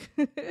like.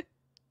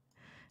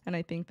 And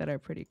I think that are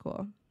pretty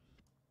cool.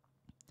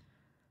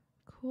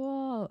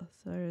 Cool.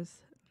 So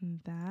there's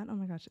that. Oh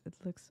my gosh, it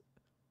looks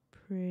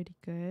pretty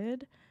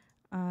good.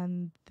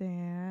 And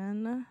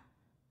then,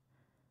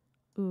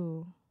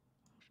 ooh,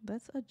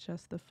 let's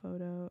adjust the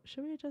photo.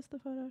 Should we adjust the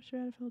photo? Should we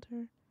add a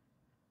filter?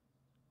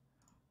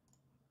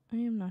 I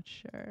am not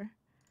sure.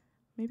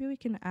 Maybe we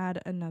can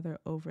add another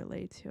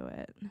overlay to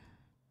it.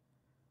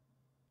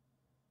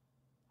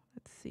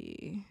 Let's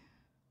see.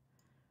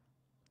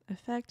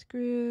 Effect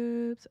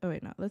groups. Oh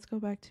wait, no. Let's go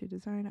back to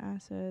design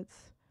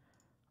assets,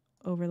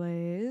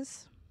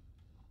 overlays.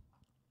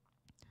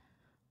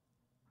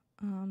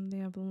 They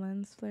have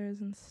lens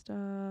flares and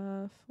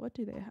stuff. What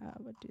do they have?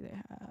 What do they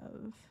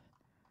have?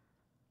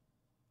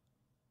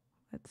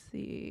 Let's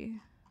see.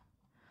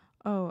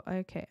 Oh,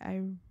 okay.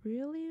 I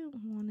really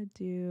want to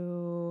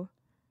do...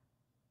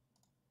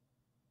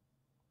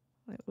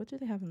 Wait, what do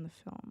they have in the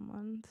film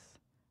ones?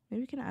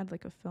 Maybe we can add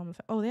like a film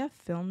effect. Oh, they have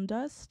film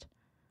dust.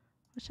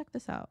 Let's check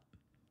this out.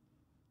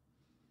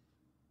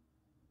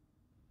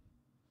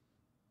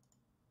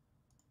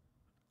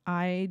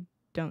 I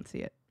don't see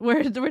it.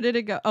 Where did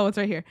it go? Oh, it's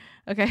right here.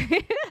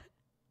 Okay.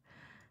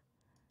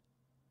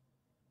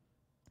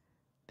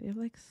 They have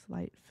like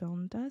slight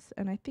film dust.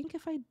 And I think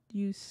if I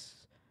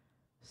use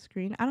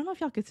screen, I don't know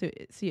if y'all could see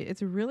it.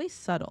 It's really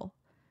subtle.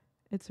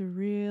 It's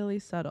really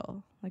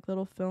subtle. Like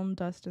little film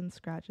dust and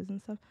scratches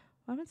and stuff.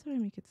 What happens when I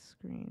make it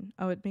screen?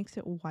 Oh, it makes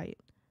it white.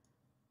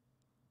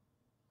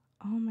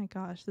 Oh my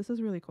gosh, this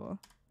is really cool.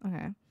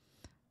 Okay.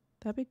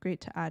 That'd be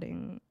great to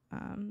adding,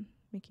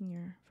 making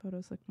your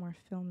photos look more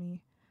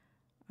filmy.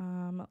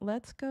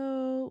 Let's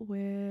go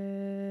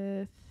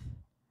with,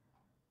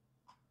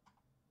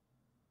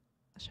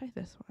 let's try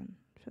this one.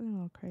 Feeling a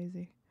little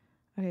crazy.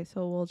 Okay,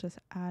 so we'll just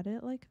add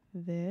it like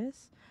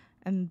this,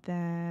 and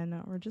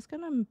then we're just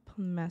gonna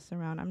mess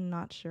around. I'm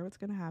not sure what's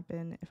gonna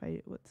happen if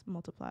I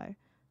multiply.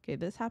 Okay,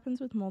 this happens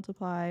with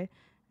multiply,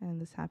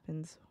 and this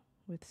happens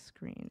with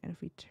screen. And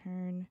if we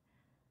turn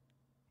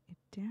it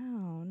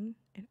down,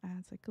 it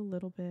adds like a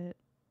little bit.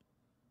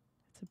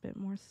 It's a bit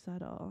more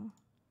subtle.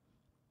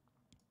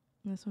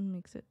 And this one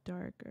makes it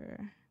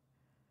darker.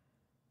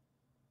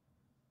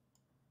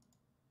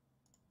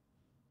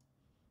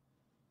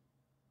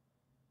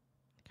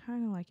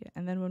 Kind of like it.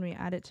 And then when we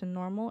add it to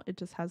normal, it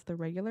just has the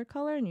regular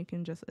color, and you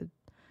can just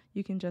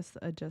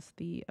adjust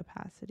the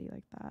opacity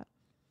like that.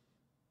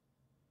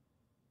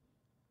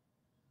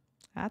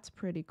 That's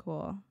pretty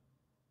cool.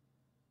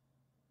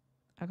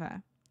 Okay.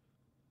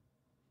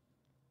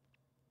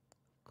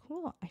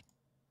 Cool. I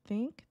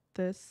think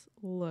this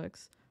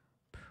looks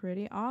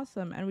pretty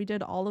awesome. And we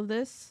did all of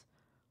this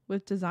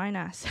with design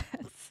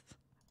assets.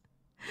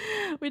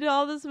 We did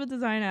all this with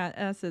design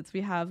assets.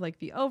 We have like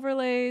the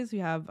overlays. We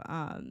have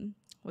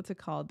what's it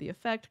called? The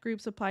effect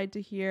groups applied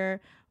to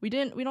here. We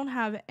don't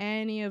have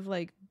any of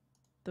like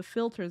the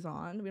filters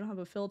on. We don't have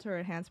a filter,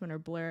 enhancement, or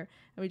blur.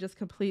 And we just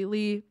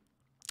completely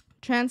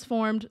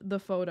transformed the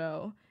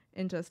photo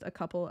in just a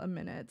couple of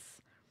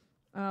minutes.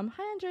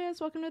 Hi Andreas,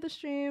 welcome to the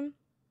stream.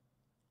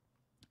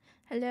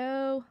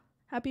 Hello.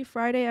 Happy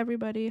Friday,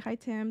 everybody. Hi,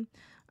 Tim.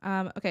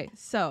 Okay,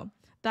 so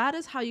that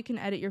is how you can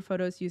edit your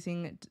photos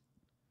using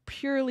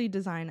purely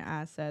design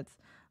assets,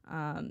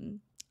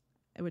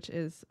 which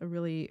is a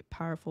really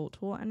powerful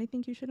tool, and I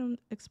think you should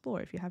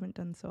explore if you haven't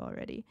done so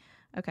already.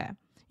 Okay,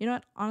 you know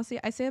what? Honestly,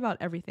 I say about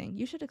everything.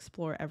 You should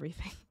explore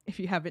everything if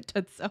you haven't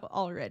done so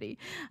already.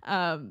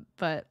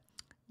 But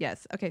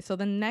yes. Okay. So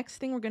the next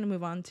thing we're going to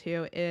move on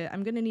to is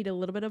I'm going to need a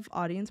little bit of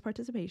audience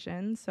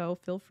participation. So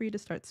feel free to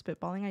start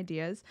spitballing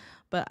ideas.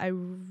 But I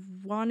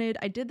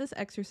did this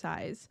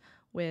exercise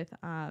with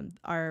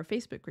our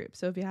Facebook group.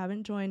 So if you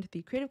haven't joined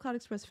the Creative Cloud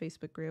Express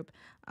Facebook group,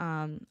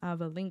 I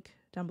have a link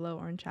down below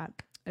or in chat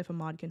if a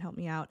mod can help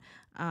me out.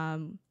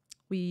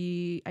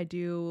 I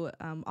do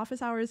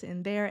office hours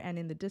in there and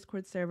in the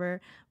Discord server.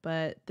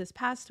 But this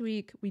past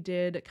week we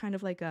did kind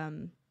of like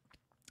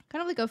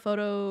a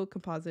photo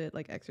composite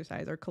like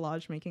exercise or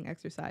collage making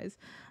exercise.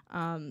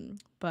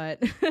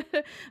 But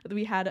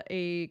we had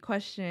a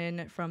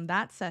question from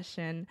that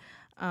session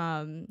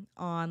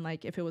on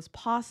like if it was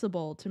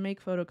possible to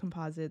make photo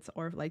composites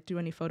or like do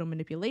any photo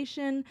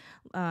manipulation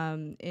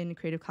in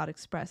Creative Cloud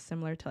Express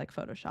similar to like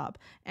Photoshop.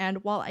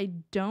 And while I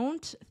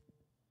don't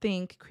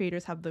think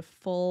creators have the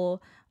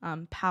full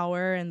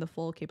power and the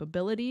full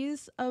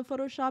capabilities of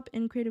Photoshop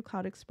in Creative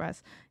Cloud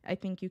Express, I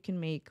think you can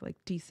make like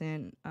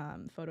decent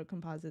photo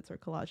composites or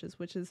collages,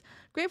 which is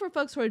great for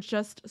folks who are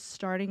just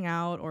starting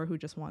out or who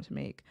just want to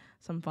make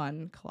some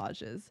fun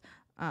collages.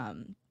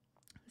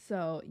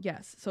 So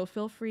yes, so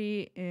feel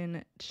free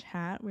in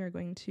chat. We are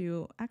going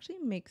to actually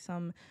make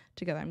some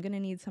together. I'm going to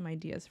need some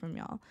ideas from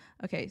y'all.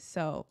 Okay,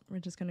 so we're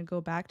just going to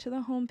go back to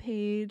the home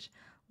page.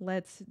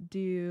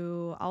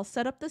 I'll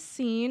set up the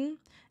scene,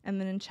 And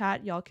then in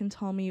chat, y'all can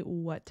tell me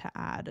what to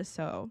add.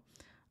 So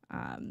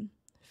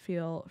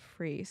feel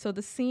free. So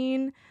the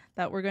scene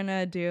that we're going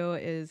to do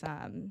is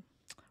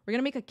we're going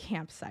to make a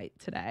campsite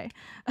today.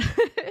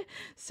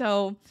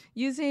 So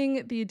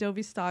using the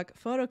Adobe Stock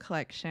photo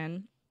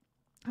collection,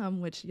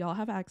 which y'all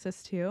have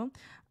access to,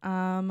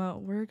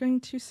 we're going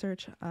to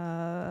search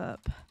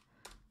up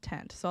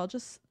tent. So I'll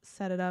just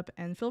set it up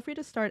and feel free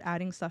to start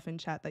adding stuff in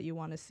chat that you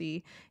want to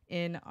see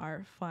in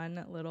our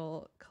fun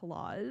little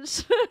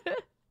collage.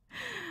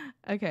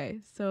 Okay,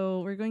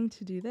 so we're going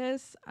to do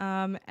this.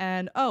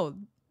 And oh,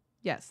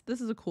 yes,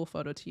 this is a cool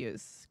photo to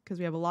use because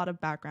we have a lot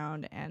of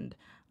background and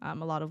a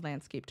lot of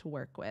landscape to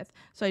work with.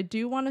 So I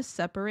do want to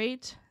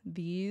separate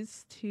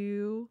these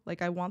two.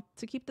 Like I want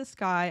to keep the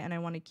sky and I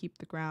want to keep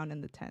the ground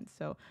and the tent.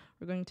 So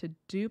we're going to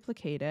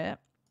duplicate it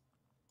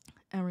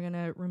and we're going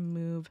to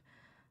remove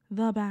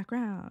the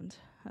background.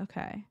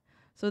 Okay,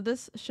 so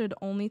this should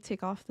only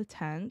take off the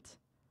tent.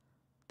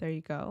 There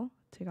you go,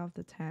 take off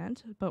the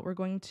tent. But we're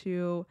going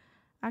to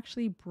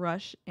actually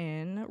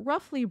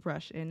roughly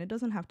brush in. It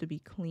doesn't have to be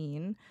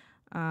clean.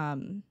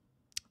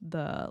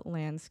 The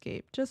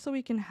landscape, just so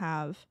we can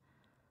have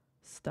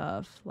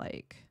stuff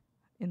like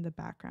in the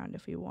background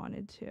if we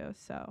wanted to.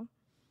 So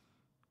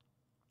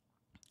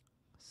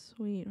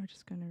sweet, we're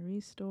just gonna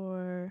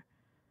restore,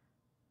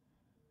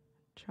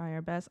 try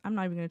our best. I'm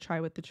not even gonna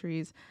try with the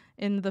trees.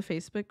 In the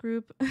Facebook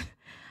group,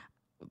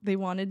 they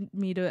wanted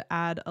me to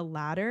add a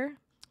ladder,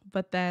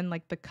 but then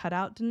like the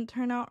cutout didn't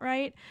turn out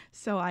right.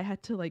 So I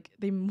had to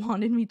they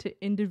wanted me to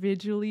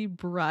individually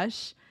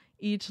brush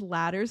each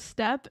ladder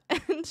step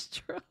and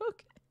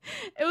stroke.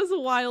 It was a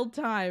wild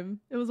time.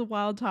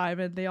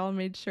 And they all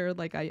made sure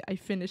I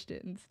finished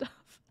it and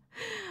stuff.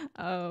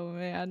 Oh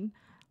man.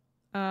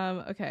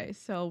 Okay,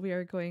 so we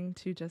are going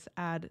to just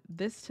add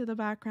this to the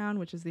background,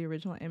 which is the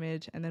original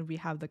image, and then we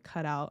have the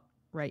cutout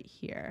right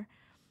here.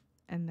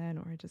 And then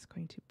we're just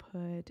going to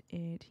put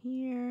it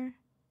here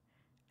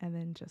and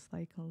then just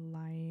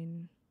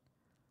line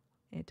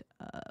it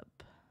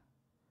up.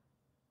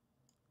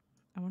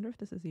 I wonder if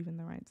this is even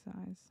the right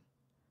size.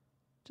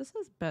 Just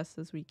as best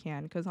as we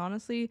can, because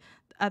honestly,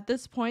 at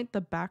this point, the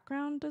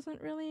background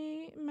doesn't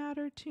really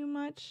matter too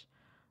much.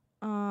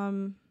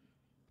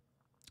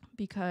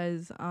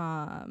 Because,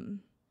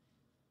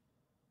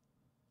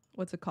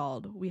 what's it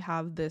called? We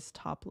have this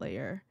top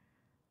layer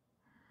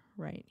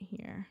right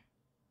here.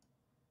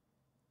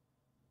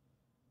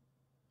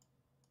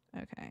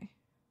 Okay.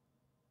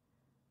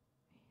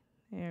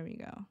 There we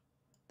go.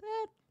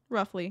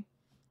 Roughly.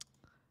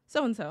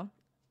 So-and-so.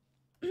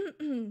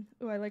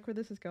 Oh, I like where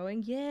this is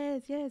going.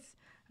 Yes.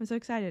 I'm so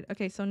excited.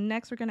 Okay, so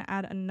next we're going to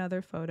add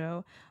another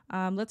photo.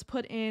 Let's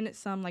put in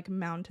some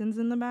mountains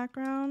in the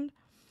background.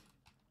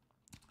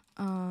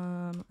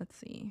 Let's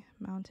see.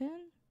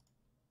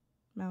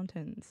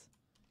 Mountains.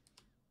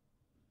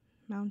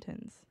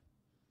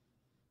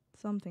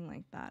 Something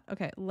like that.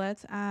 Okay,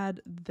 let's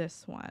add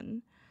this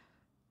one.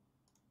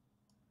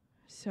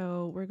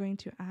 So we're going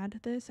to add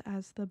this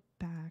as the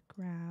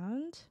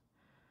background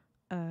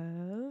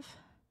of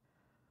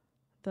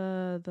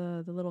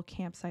the little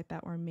campsite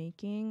that we're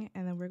making,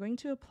 and then we're going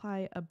to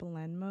apply a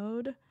blend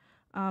mode.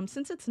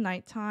 Since it's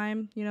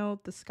nighttime, the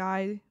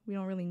sky we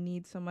don't really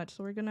need so much,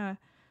 so we're gonna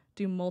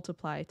do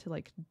multiply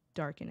to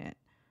darken it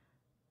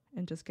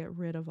and just get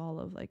rid of all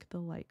of the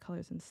light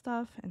colors and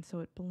stuff, and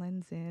so it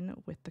blends in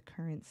with the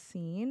current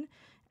scene.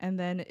 And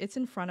then it's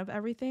in front of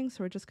everything,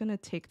 so we're just gonna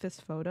take this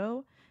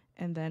photo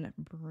and then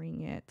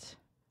bring it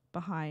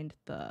behind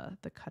the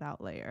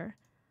cutout layer,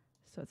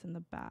 so it's in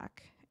the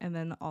back. And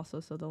then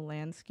also, so the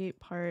landscape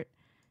part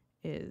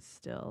is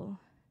still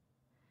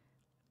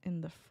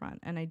in the front.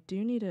 And I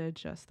do need to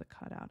adjust the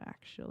cutout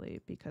actually,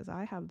 because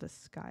I have the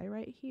sky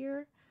right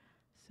here.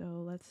 So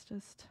let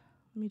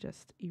me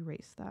just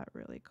erase that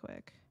really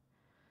quick.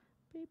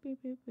 Boop, boop,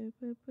 boop, boop,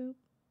 boop, boop,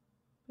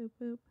 boop,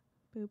 boop,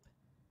 boop.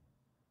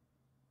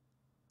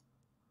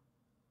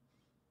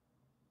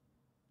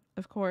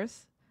 Of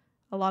course,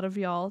 a lot of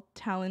y'all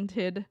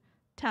talented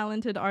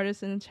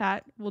artists in the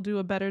chat will do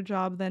a better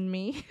job than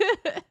me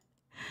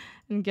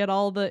and get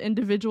all the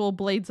individual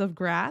blades of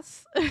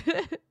grass.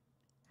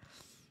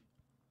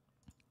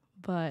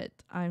 But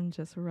I'm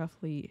just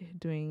roughly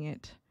doing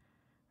it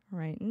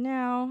right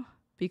now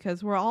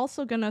because we're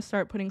also going to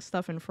start putting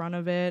stuff in front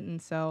of it.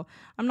 And so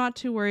I'm not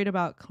too worried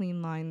about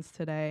clean lines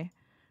today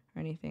or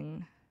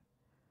anything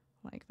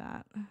like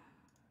that.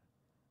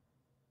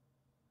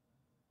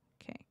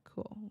 Okay,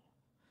 cool.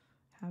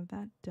 Have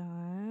that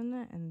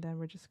done, and then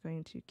we're just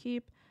going to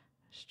keep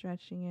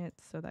stretching it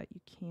so that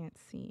you can't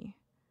see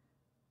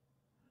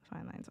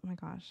fine lines. Oh my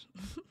gosh.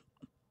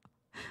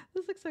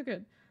 This looks so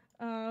good.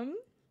 I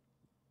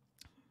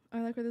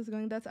like where this is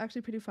going. That's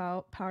actually pretty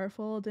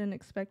powerful. Didn't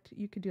expect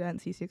you could do that in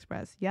CC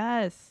Express.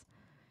 Yes,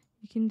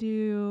 you can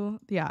do.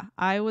 Yeah,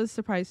 I was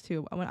surprised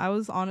too. When I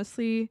was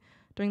honestly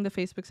during the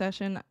Facebook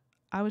session,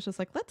 I was just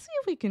like, let's see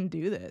if we can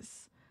do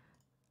this.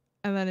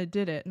 And then it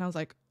did it, and I was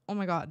like, oh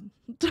my God.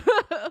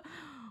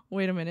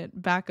 Wait a minute,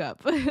 back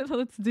up.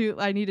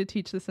 I need to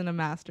teach this in a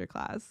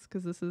masterclass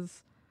because this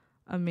is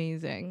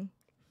amazing.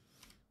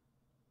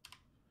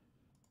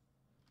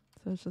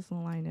 So let's just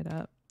line it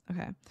up.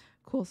 Okay,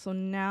 cool. So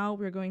now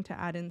we're going to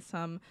add in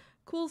some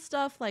cool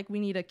stuff, like we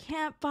need a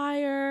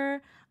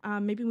campfire.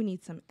 Maybe we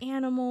need some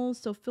animals.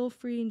 So feel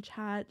free in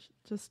chat,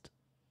 just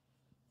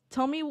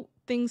tell me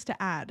things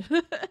to add.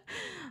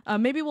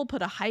 Maybe we'll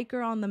put a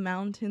hiker on the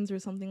mountains or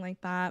something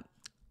like that.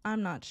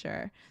 I'm not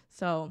sure.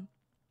 So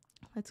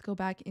let's go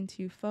back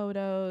into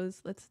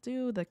photos. Let's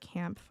do the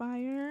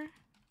campfire.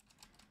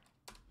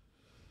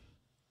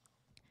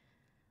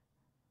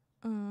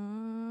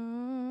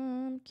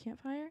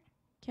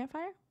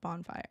 Campfire,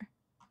 bonfire.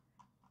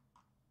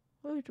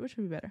 Which would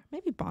be better?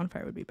 Maybe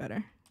bonfire would be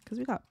better because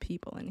we got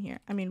people in here.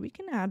 I mean, we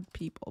can add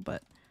people,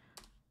 but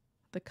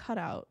the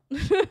cutout.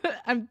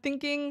 I'm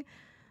thinking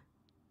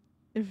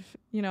if,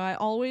 you know,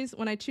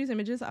 when I choose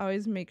images, I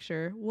always make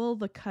sure, will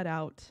the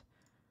cutout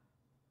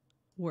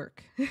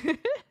work?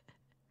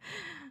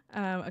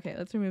 Okay,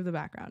 let's remove the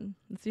background.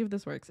 Let's see if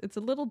this works. It's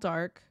a little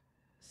dark,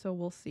 so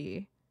we'll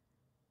see.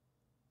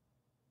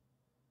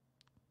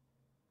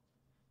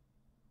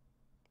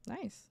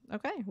 Nice.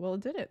 Okay, well,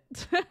 it did it.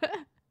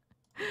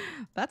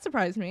 That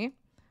surprised me.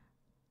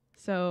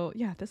 So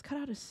yeah, this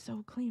cutout is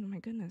so clean. Oh my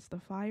goodness, the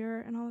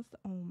fire and all this.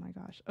 Oh my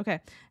gosh. Okay.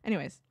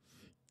 Anyways,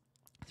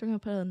 so we're gonna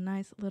put a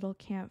nice little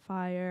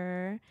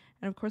campfire,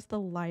 and of course the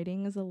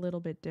lighting is a little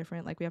bit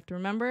different. Like we have to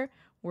remember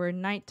we're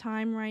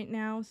nighttime right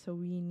now, so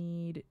we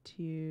need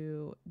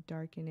to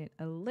darken it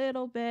a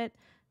little bit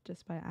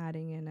just by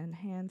adding an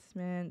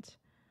enhancement.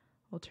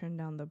 We'll turn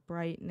down the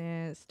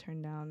brightness,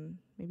 turn down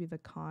maybe the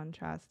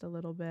contrast a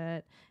little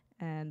bit,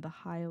 and the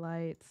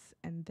highlights,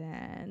 and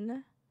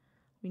then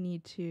we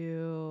need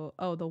to,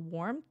 the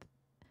warmth.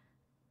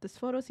 This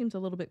photo seems a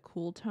little bit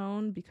cool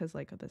tone because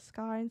like of the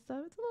sky and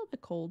stuff. It's a little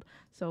bit cold.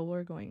 So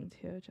we're going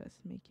to just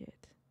make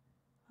it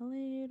a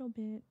little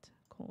bit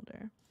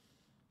colder.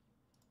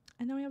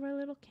 And then we have our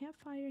little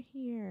campfire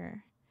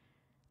here.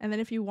 And then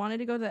if you wanted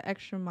to go the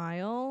extra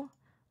mile,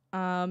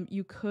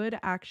 you could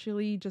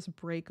actually just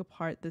break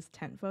apart this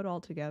tent photo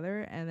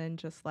altogether and then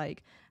just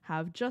like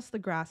have just the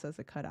grass as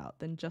a cutout,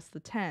 then just the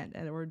tent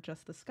or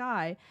just the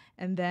sky.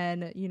 And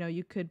then, you know,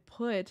 you could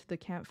put the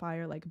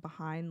campfire like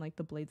behind like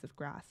the blades of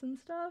grass and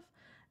stuff.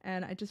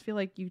 And I just feel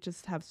like you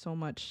just have so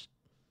much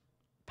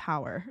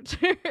power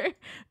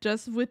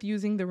just with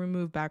using the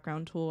remove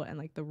background tool and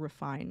like the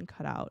refine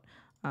cutout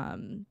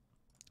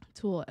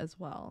tool as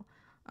well.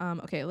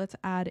 Okay, let's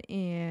add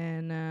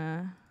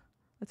a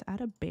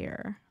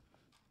bear.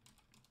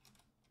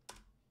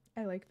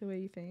 I like the way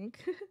you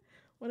think.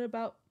 What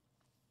about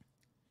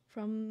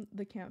from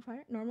the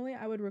campfire? Normally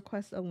I would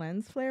request a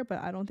lens flare, but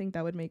I don't think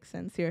that would make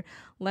sense here.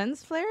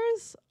 Lens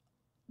flares,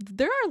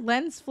 there are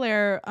lens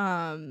flare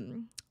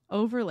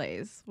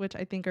overlays, which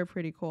I think are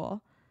pretty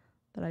cool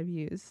that I've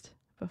used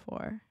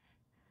before.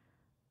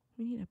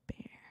 We need a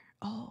bear.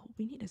 Oh,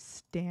 we need a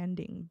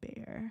standing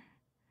bear.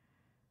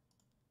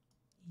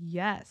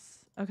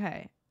 Yes.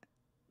 Okay.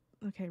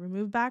 Okay,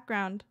 remove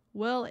background.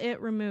 Will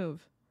it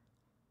remove?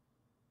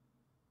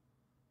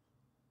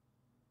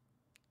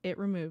 It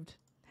removed.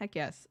 Heck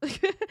yes.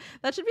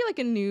 That should be like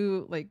a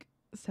new like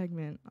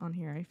segment on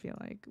here, I feel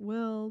like.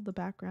 Will the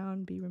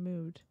background be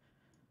removed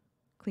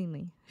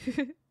cleanly?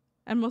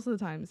 And most of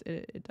the times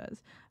it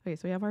does. Okay,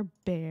 so we have our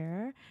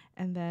bear,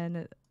 and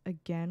then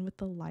again with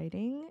the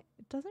lighting,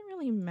 it doesn't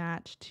really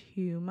match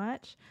too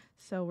much.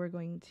 So we're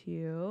going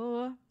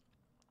to,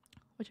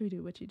 what should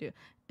we do?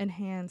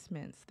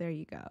 Enhancements. There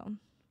you go.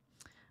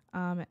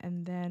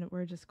 And then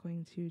we're just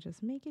going to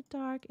just make it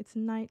dark. It's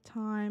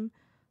nighttime.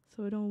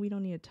 So we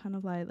don't need a ton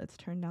of light. Let's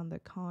turn down the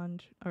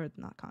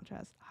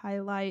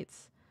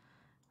highlights.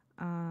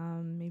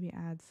 Maybe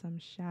add some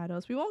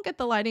shadows. We won't get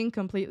the lighting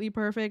completely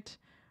perfect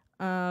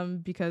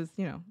because,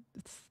 you know,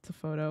 it's a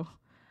photo.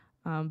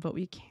 But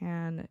we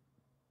can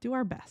do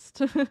our best.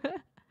 So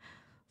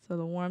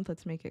the warmth,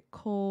 let's make it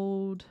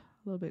cold,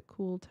 a little bit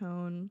cool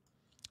tone.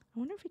 I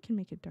wonder if we can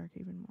make it dark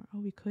even more. Oh,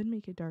 we could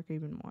make it dark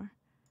even more.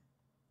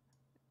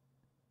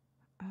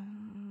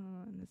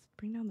 And let's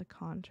bring down the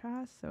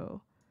contrast.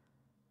 So,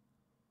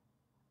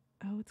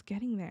 oh, it's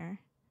getting there.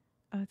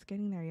 Oh, it's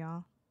getting there,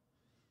 y'all.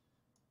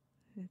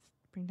 Let's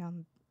bring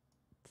down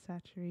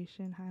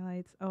saturation,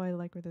 highlights. Oh, I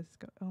like where this is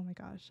going. Oh my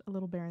gosh, a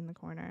little bear in the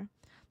corner.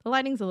 The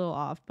lighting's a little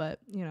off, but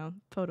you know,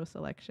 photo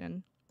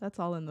selection. That's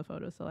all in the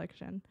photo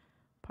selection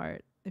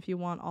part. If you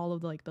want all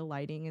of the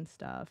lighting and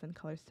stuff and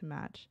colors to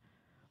match.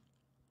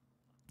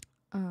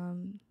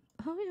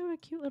 Oh, we have a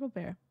cute little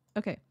bear.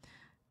 Okay,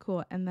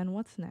 cool. And then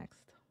what's next?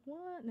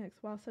 What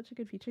next? Wow, such a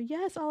good feature.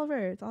 Yes,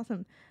 Oliver, it's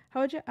awesome.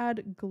 How would you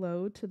add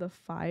glow to the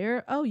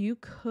fire? Oh, you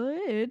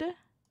could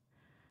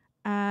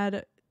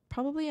add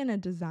probably in a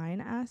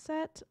design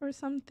asset or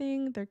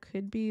something. There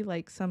could be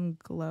like some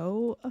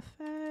glow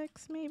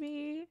effects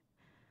maybe.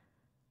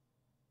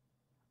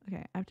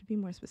 Okay, I have to be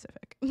more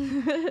specific.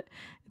 It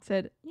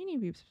said you need to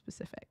be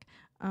specific.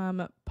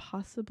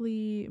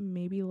 Possibly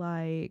maybe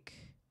like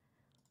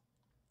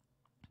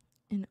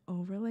an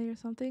overlay or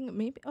something.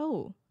 Maybe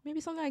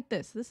something like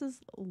this. This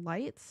is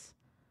lights.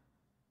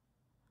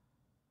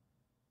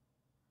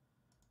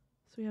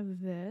 So we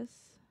have this.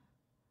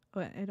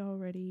 Oh, it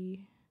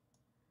already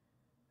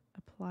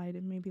applied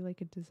in maybe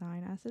like a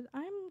design asset.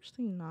 I'm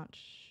actually not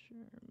sure.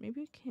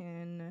 Maybe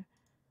can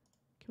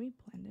we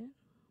blend it?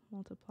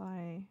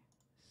 Multiply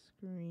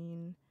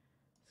screen.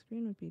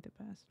 Screen would be the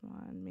best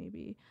one,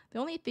 maybe. The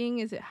only thing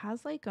is it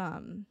has like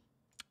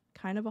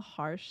kind of a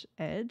harsh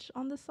edge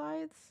on the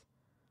sides.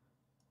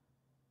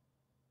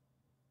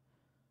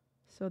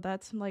 So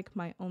that's like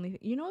my only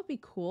you know, it'd be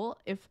cool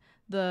if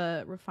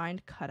the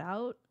refined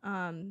cutout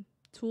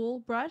tool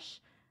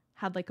brush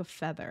had like a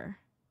feather.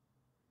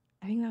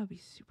 I think that would be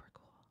super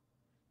cool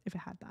if it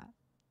had that.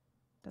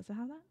 Does it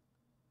have that?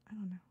 I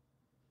don't know.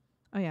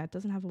 Oh yeah, it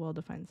doesn't have a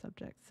well-defined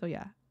subject. So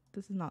yeah,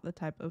 this is not the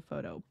type of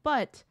photo.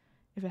 But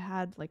if it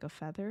had like a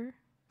feathering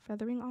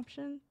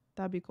option,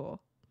 that'd be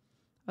cool.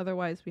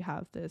 Otherwise, we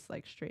have this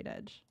like straight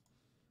edge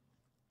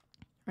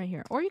right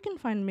here. Or you can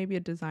find maybe a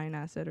design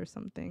asset or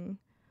something.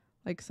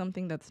 Like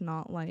something that's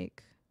not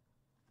like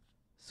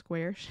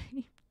square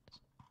shaped.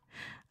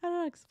 I don't know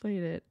how to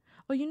explain it.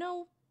 Oh, you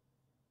know,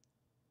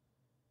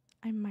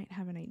 I might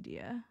have an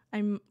idea.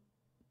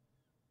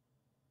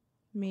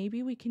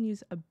 Maybe we can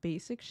use a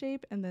basic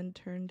shape and then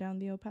turn down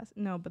the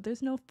opacity. No, but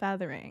there's no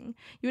feathering.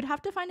 You would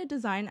have to find a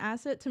design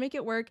asset to make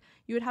it work.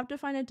 You would have to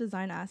find a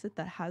design asset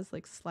that has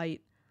like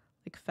slight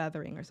like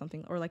feathering or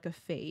something, or like a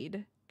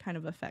fade kind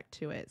of effect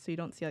to it, so you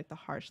don't see like the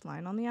harsh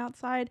line on the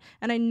outside.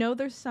 And I know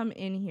there's some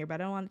in here, but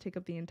I don't want to take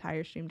up the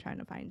entire stream trying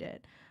to find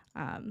it.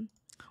 Or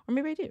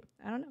maybe I do.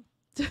 I don't know.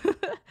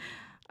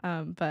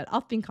 But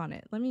I'll think on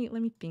it. Let me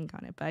think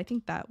on it. But I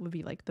think that would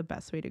be like the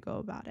best way to go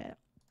about it.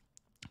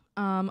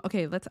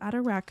 Okay, let's add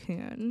a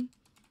raccoon.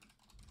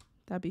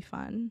 That'd be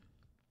fun.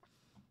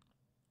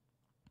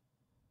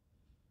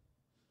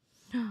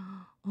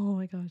 Oh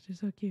my gosh, they're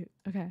so cute.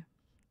 Okay.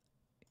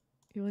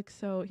 He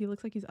looks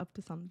like he's up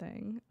to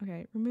something.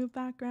 Okay, remove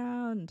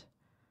background.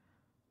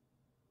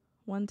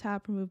 One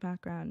tap, remove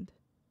background.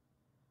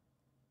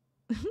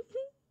 This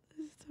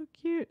is so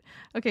cute.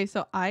 Okay,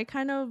 so I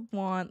kind of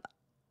want,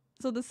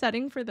 so the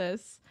setting for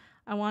this,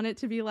 I want it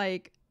to be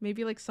like,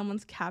 maybe like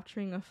someone's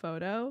capturing a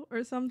photo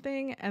or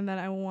something, and then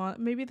I want,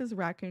 maybe this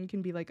raccoon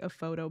can be like a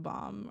photo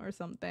bomb or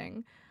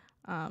something.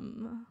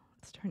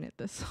 Let's turn it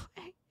this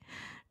way.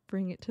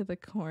 Bring it to the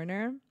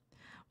corner.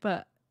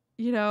 But,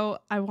 you know,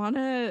 I want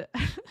to,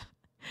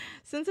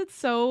 since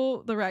it's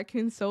the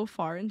raccoon's so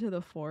far into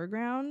the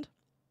foreground,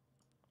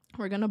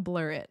 we're going to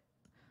blur it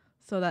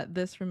so that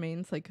this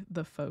remains like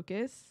the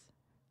focus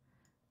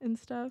and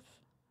stuff.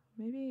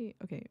 Maybe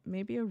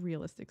a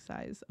realistic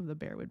size of the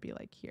bear would be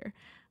like here.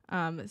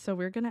 So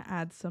we're going to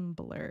add some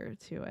blur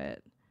to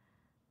it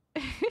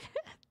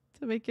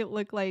to make it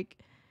look like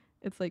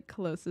it's like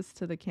closest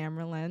to the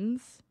camera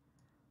lens.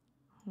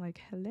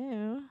 Like,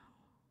 hello,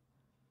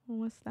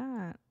 what's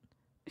that?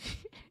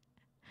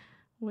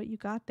 What you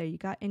got there? You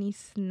got any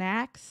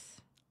snacks?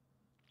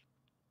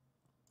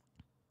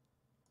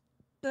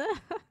 Sorry,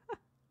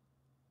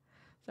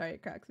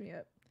 it cracks me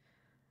up.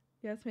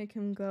 Yes, make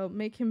him glow.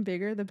 Make him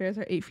bigger. The bears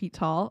are 8 feet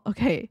tall.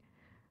 Okay.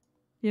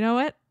 You know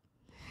what?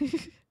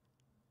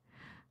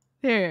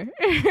 There.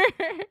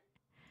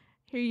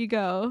 Here you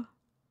go.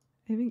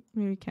 I think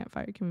maybe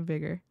campfire can be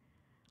bigger.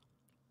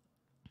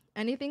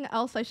 Anything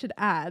else I should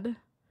add?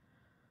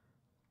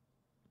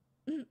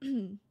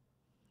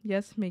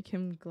 Yes, make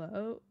him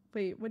glow.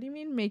 Wait, what do you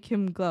mean make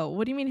him glow?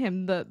 What do you mean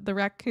him? The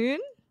raccoon?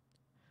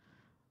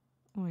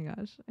 Oh my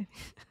gosh.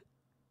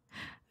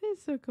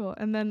 It's so cool.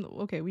 And then,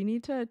 okay, we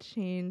need to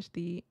change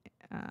the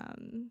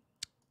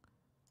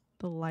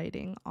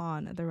lighting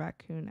on the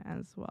raccoon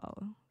as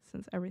well,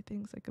 since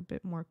everything's like a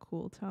bit more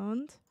cool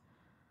toned.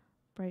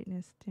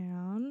 Brightness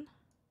down.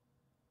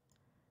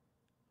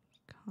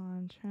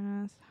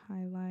 Contrast,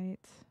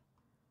 highlight.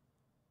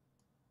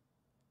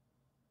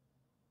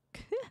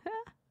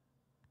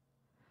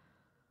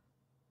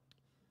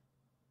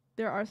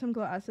 There are some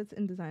glow assets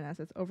in design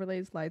assets.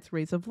 Overlays, lights,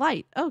 rays of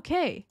light.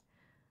 Okay.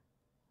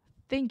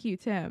 Thank you,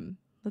 Tim.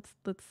 Let's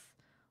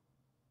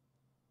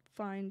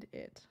find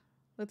it.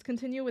 Let's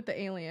continue with the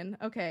alien.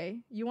 Okay.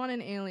 You want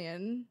an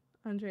alien,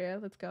 Andrea.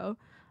 Let's go.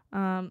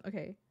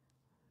 Okay.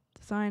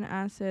 Design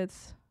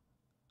assets,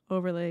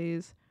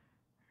 overlays,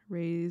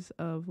 rays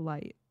of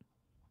light.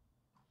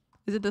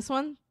 Is it this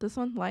one? This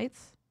one?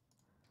 Lights?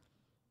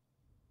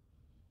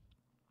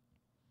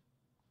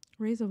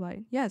 Rays of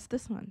light. Yes,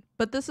 this one.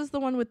 But this is the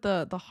one with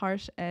the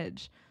harsh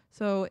edge.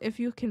 So if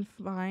you can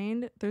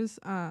find, there's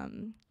how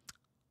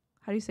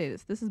do you say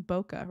this? This is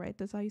bokeh, right?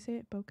 That's how you say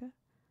it, bokeh. You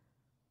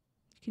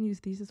can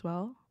use these as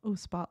well. Oh,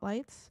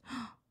 spotlights.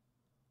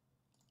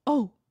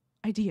 Oh,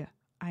 idea.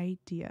 Oh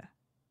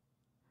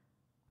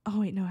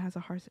wait, no, it has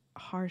a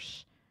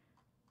harsh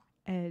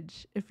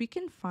edge. If we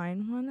can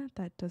find one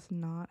that does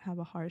not have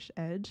a harsh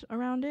edge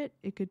around it,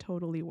 it could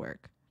totally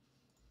work.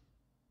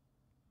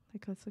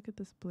 Like, let's look at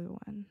this blue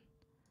one.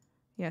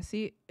 Yeah,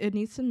 see, it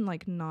needs to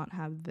like not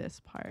have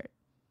this part.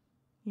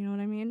 You know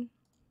what I mean?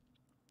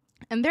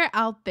 And they're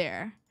out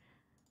there.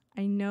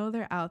 I know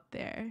they're out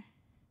there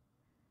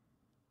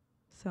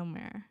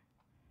somewhere.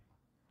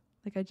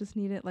 Like, I just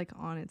need it like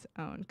on its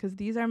own, because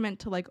these are meant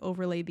to like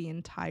overlay the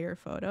entire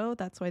photo.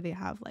 That's why they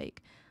have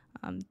like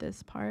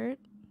this part,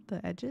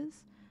 the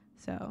edges.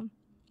 So,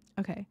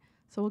 okay.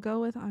 So we'll go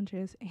with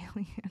Andrea's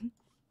alien.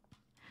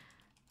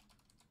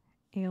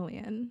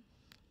 Alien.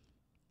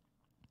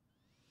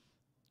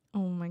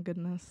 Oh my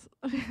goodness.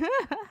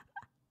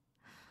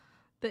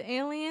 The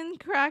alien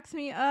cracks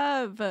me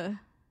up.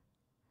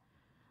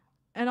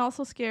 And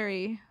also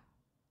scary.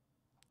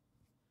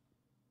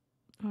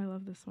 Oh, I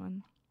love this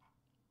one.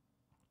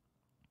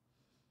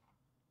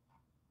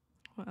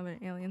 What other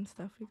alien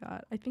stuff we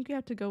got? I think we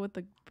have to go with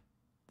the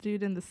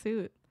dude in the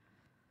suit.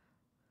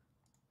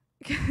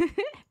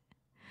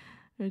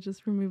 Or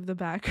just remove the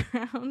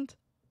background.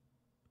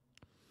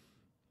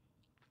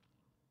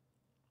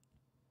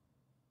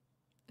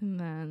 And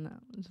then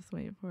just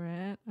wait for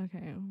it.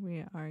 Okay,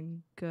 we are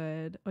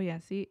good. Oh yeah,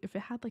 see, if it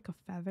had like a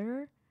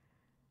feather.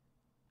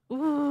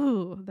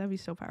 Ooh, that'd be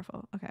so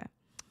powerful. Okay.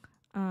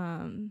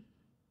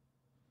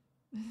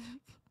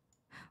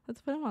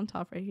 Let's put him on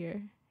top right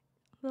here.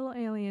 Little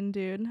alien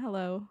dude.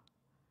 Hello.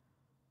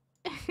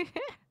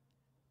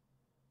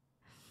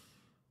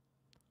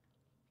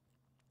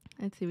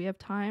 Let's see, we have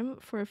time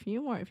for a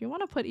few more. If you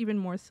want to put even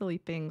more silly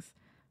things,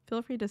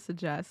 feel free to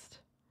suggest.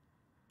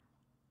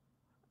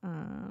 Let's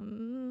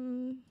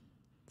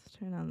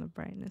turn on the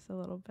brightness a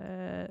little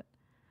bit.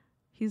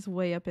 He's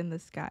way up in the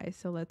sky,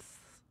 so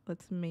let's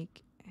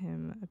make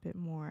him a bit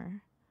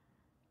more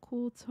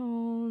cool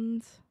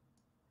tones.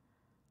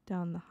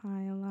 Down the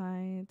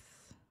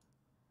highlights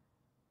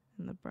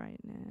and the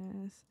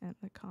brightness and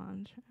the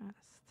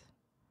contrast.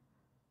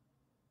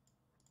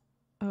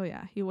 Oh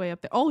yeah, he way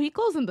up there. Oh, he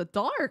glows in the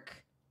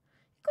dark.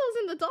 He glows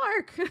in the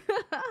dark.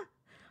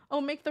 Oh,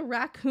 make the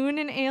raccoon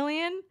an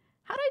alien?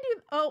 How do I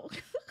do? Oh,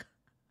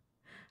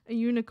 a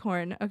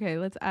unicorn. Okay,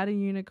 let's add a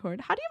unicorn.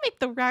 How do you make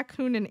the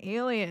raccoon an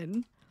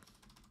alien?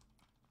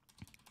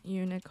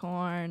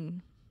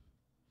 Unicorn.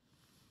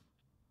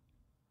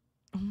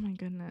 Oh my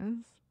goodness.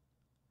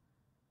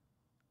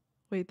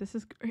 Wait, this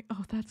is great.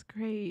 Oh, that's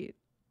great.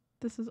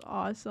 This is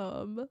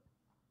awesome.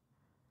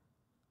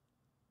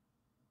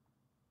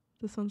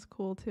 This one's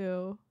cool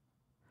too.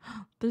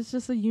 There's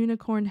just a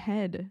unicorn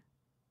head.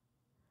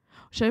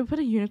 Should I put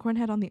a unicorn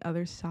head on the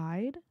other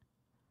side?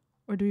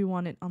 Or do we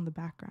want it on the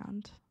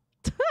background?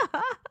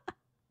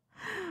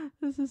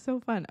 This is so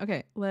fun.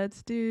 Okay,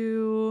 let's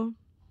do...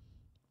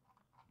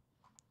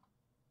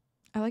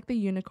 I like the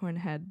unicorn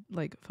head,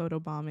 like photo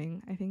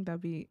bombing. I think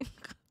that'd be...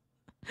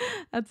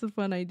 That's a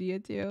fun idea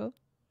too.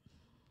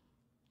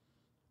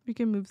 We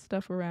can move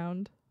stuff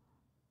around.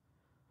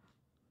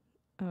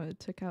 Oh, it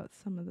took out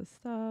some of the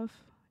stuff.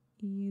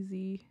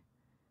 Easy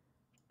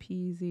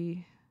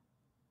peasy.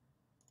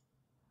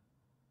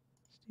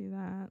 Let's do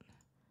that.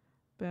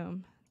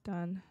 Boom.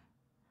 Done.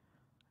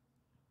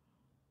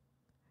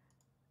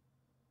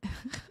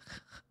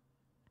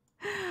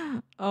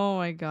 Oh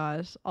my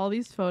gosh. All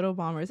these photo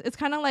bombers. It's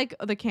kind of like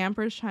the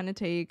campers trying to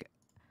take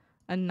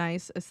a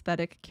nice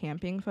aesthetic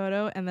camping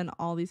photo, and then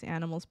all these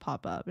animals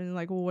pop up. And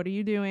like, well, what are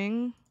you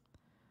doing?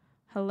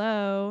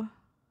 Hello?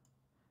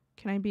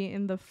 Can I be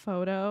in the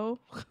photo?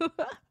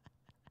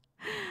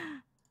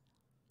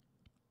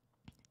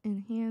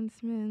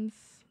 Enhancements.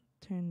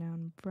 Turn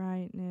down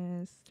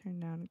brightness. Turn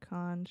down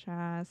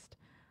contrast.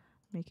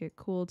 Make it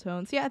cool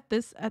tones. Yeah,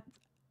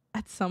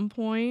 at some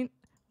point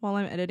while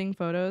I'm editing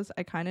photos,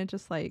 I kind of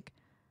just like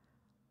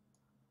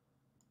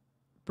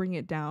bring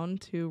it down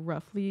to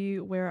roughly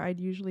where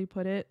I'd usually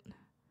put it.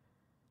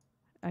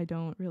 I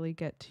don't really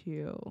get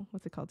to,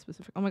 what's it called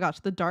specific? Oh my gosh,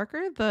 the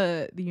darker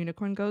the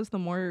unicorn goes, the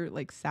more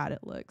like sad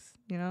it looks,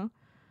 you know?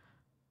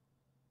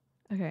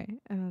 Okay,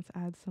 and let's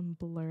add some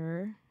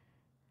blur.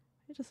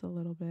 Just a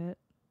little bit.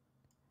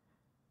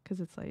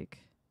 Because it's like,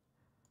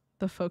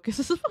 the focus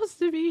is supposed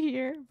to be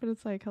here, but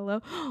it's like,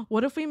 hello?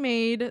 What if we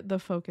made the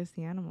focus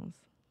the animals?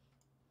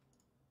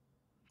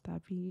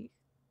 That'd be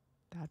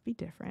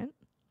different.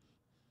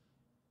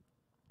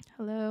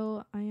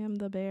 Hello, I am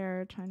the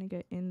bear trying to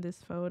get in this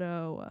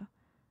photo.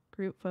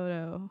 Group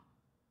photo.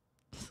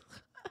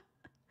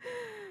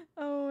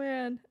 Oh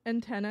man.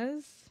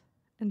 Antennas.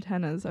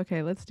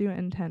 Okay, let's do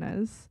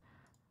antennas.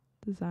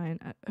 Design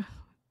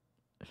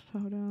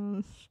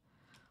photos.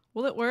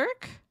 Will it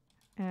work?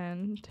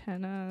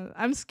 Antenna.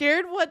 I'm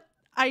scared what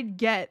I'd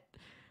get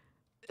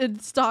in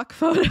stock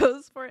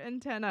photos for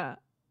antenna.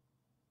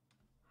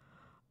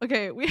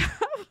 Okay, we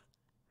have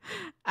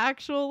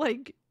actual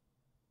like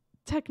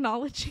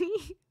technology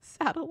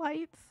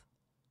satellites.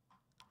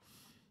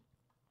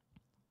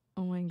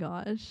 Oh my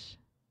gosh.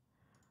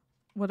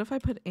 What if I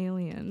put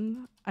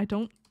alien? I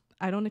don't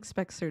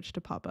expect search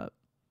to pop up.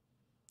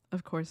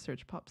 Of course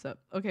search pops up.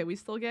 Okay, we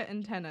still get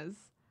antennas.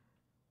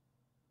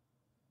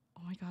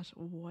 Oh my gosh,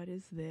 what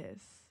is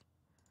this?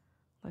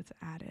 Let's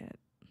add it.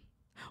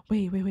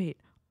 Wait.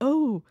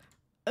 Oh.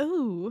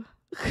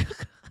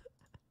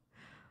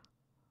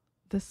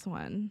 This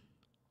one.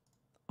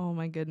 Oh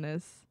my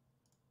goodness.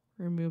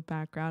 Remove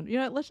background. You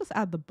know what? Let's just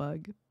add the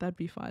bug. That'd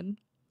be fun.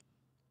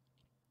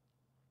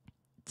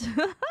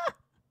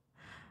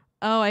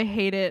 Oh, I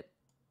hate it.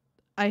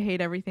 I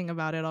hate everything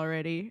about it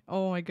already.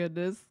 Oh my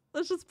goodness.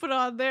 Let's just put it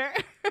on there.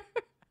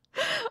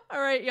 All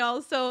right,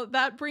 y'all. So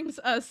that brings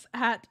us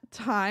at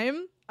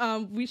time.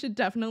 We should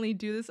definitely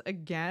do this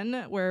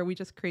again where we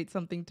just create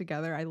something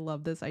together. I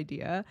love this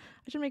idea.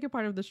 I should make it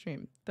part of the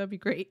stream. That'd be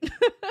great.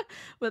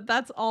 But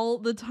that's all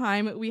the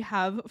time we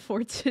have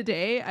for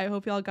today. I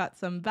hope y'all got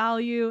some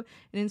value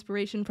and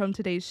inspiration from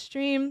today's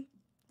stream.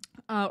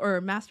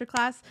 Or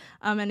masterclass.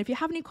 And if you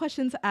have any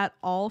questions at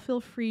all, feel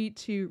free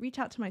to reach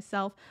out to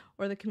myself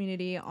or the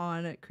community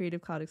on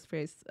Creative Cloud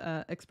Express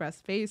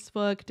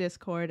Facebook,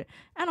 Discord,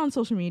 and on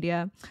social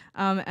media.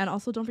 And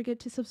also don't forget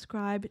to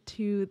subscribe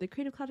to the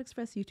Creative Cloud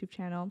Express YouTube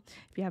channel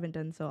if you haven't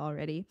done so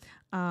already.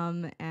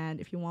 And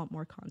if you want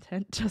more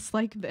content just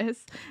like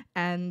this.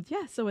 And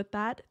yeah, so with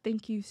that,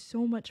 thank you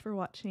so much for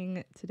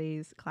watching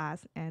today's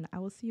class, and I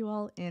will see you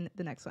all in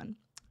the next one.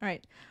 All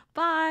right,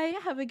 bye.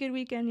 Have a good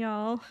weekend,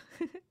 y'all.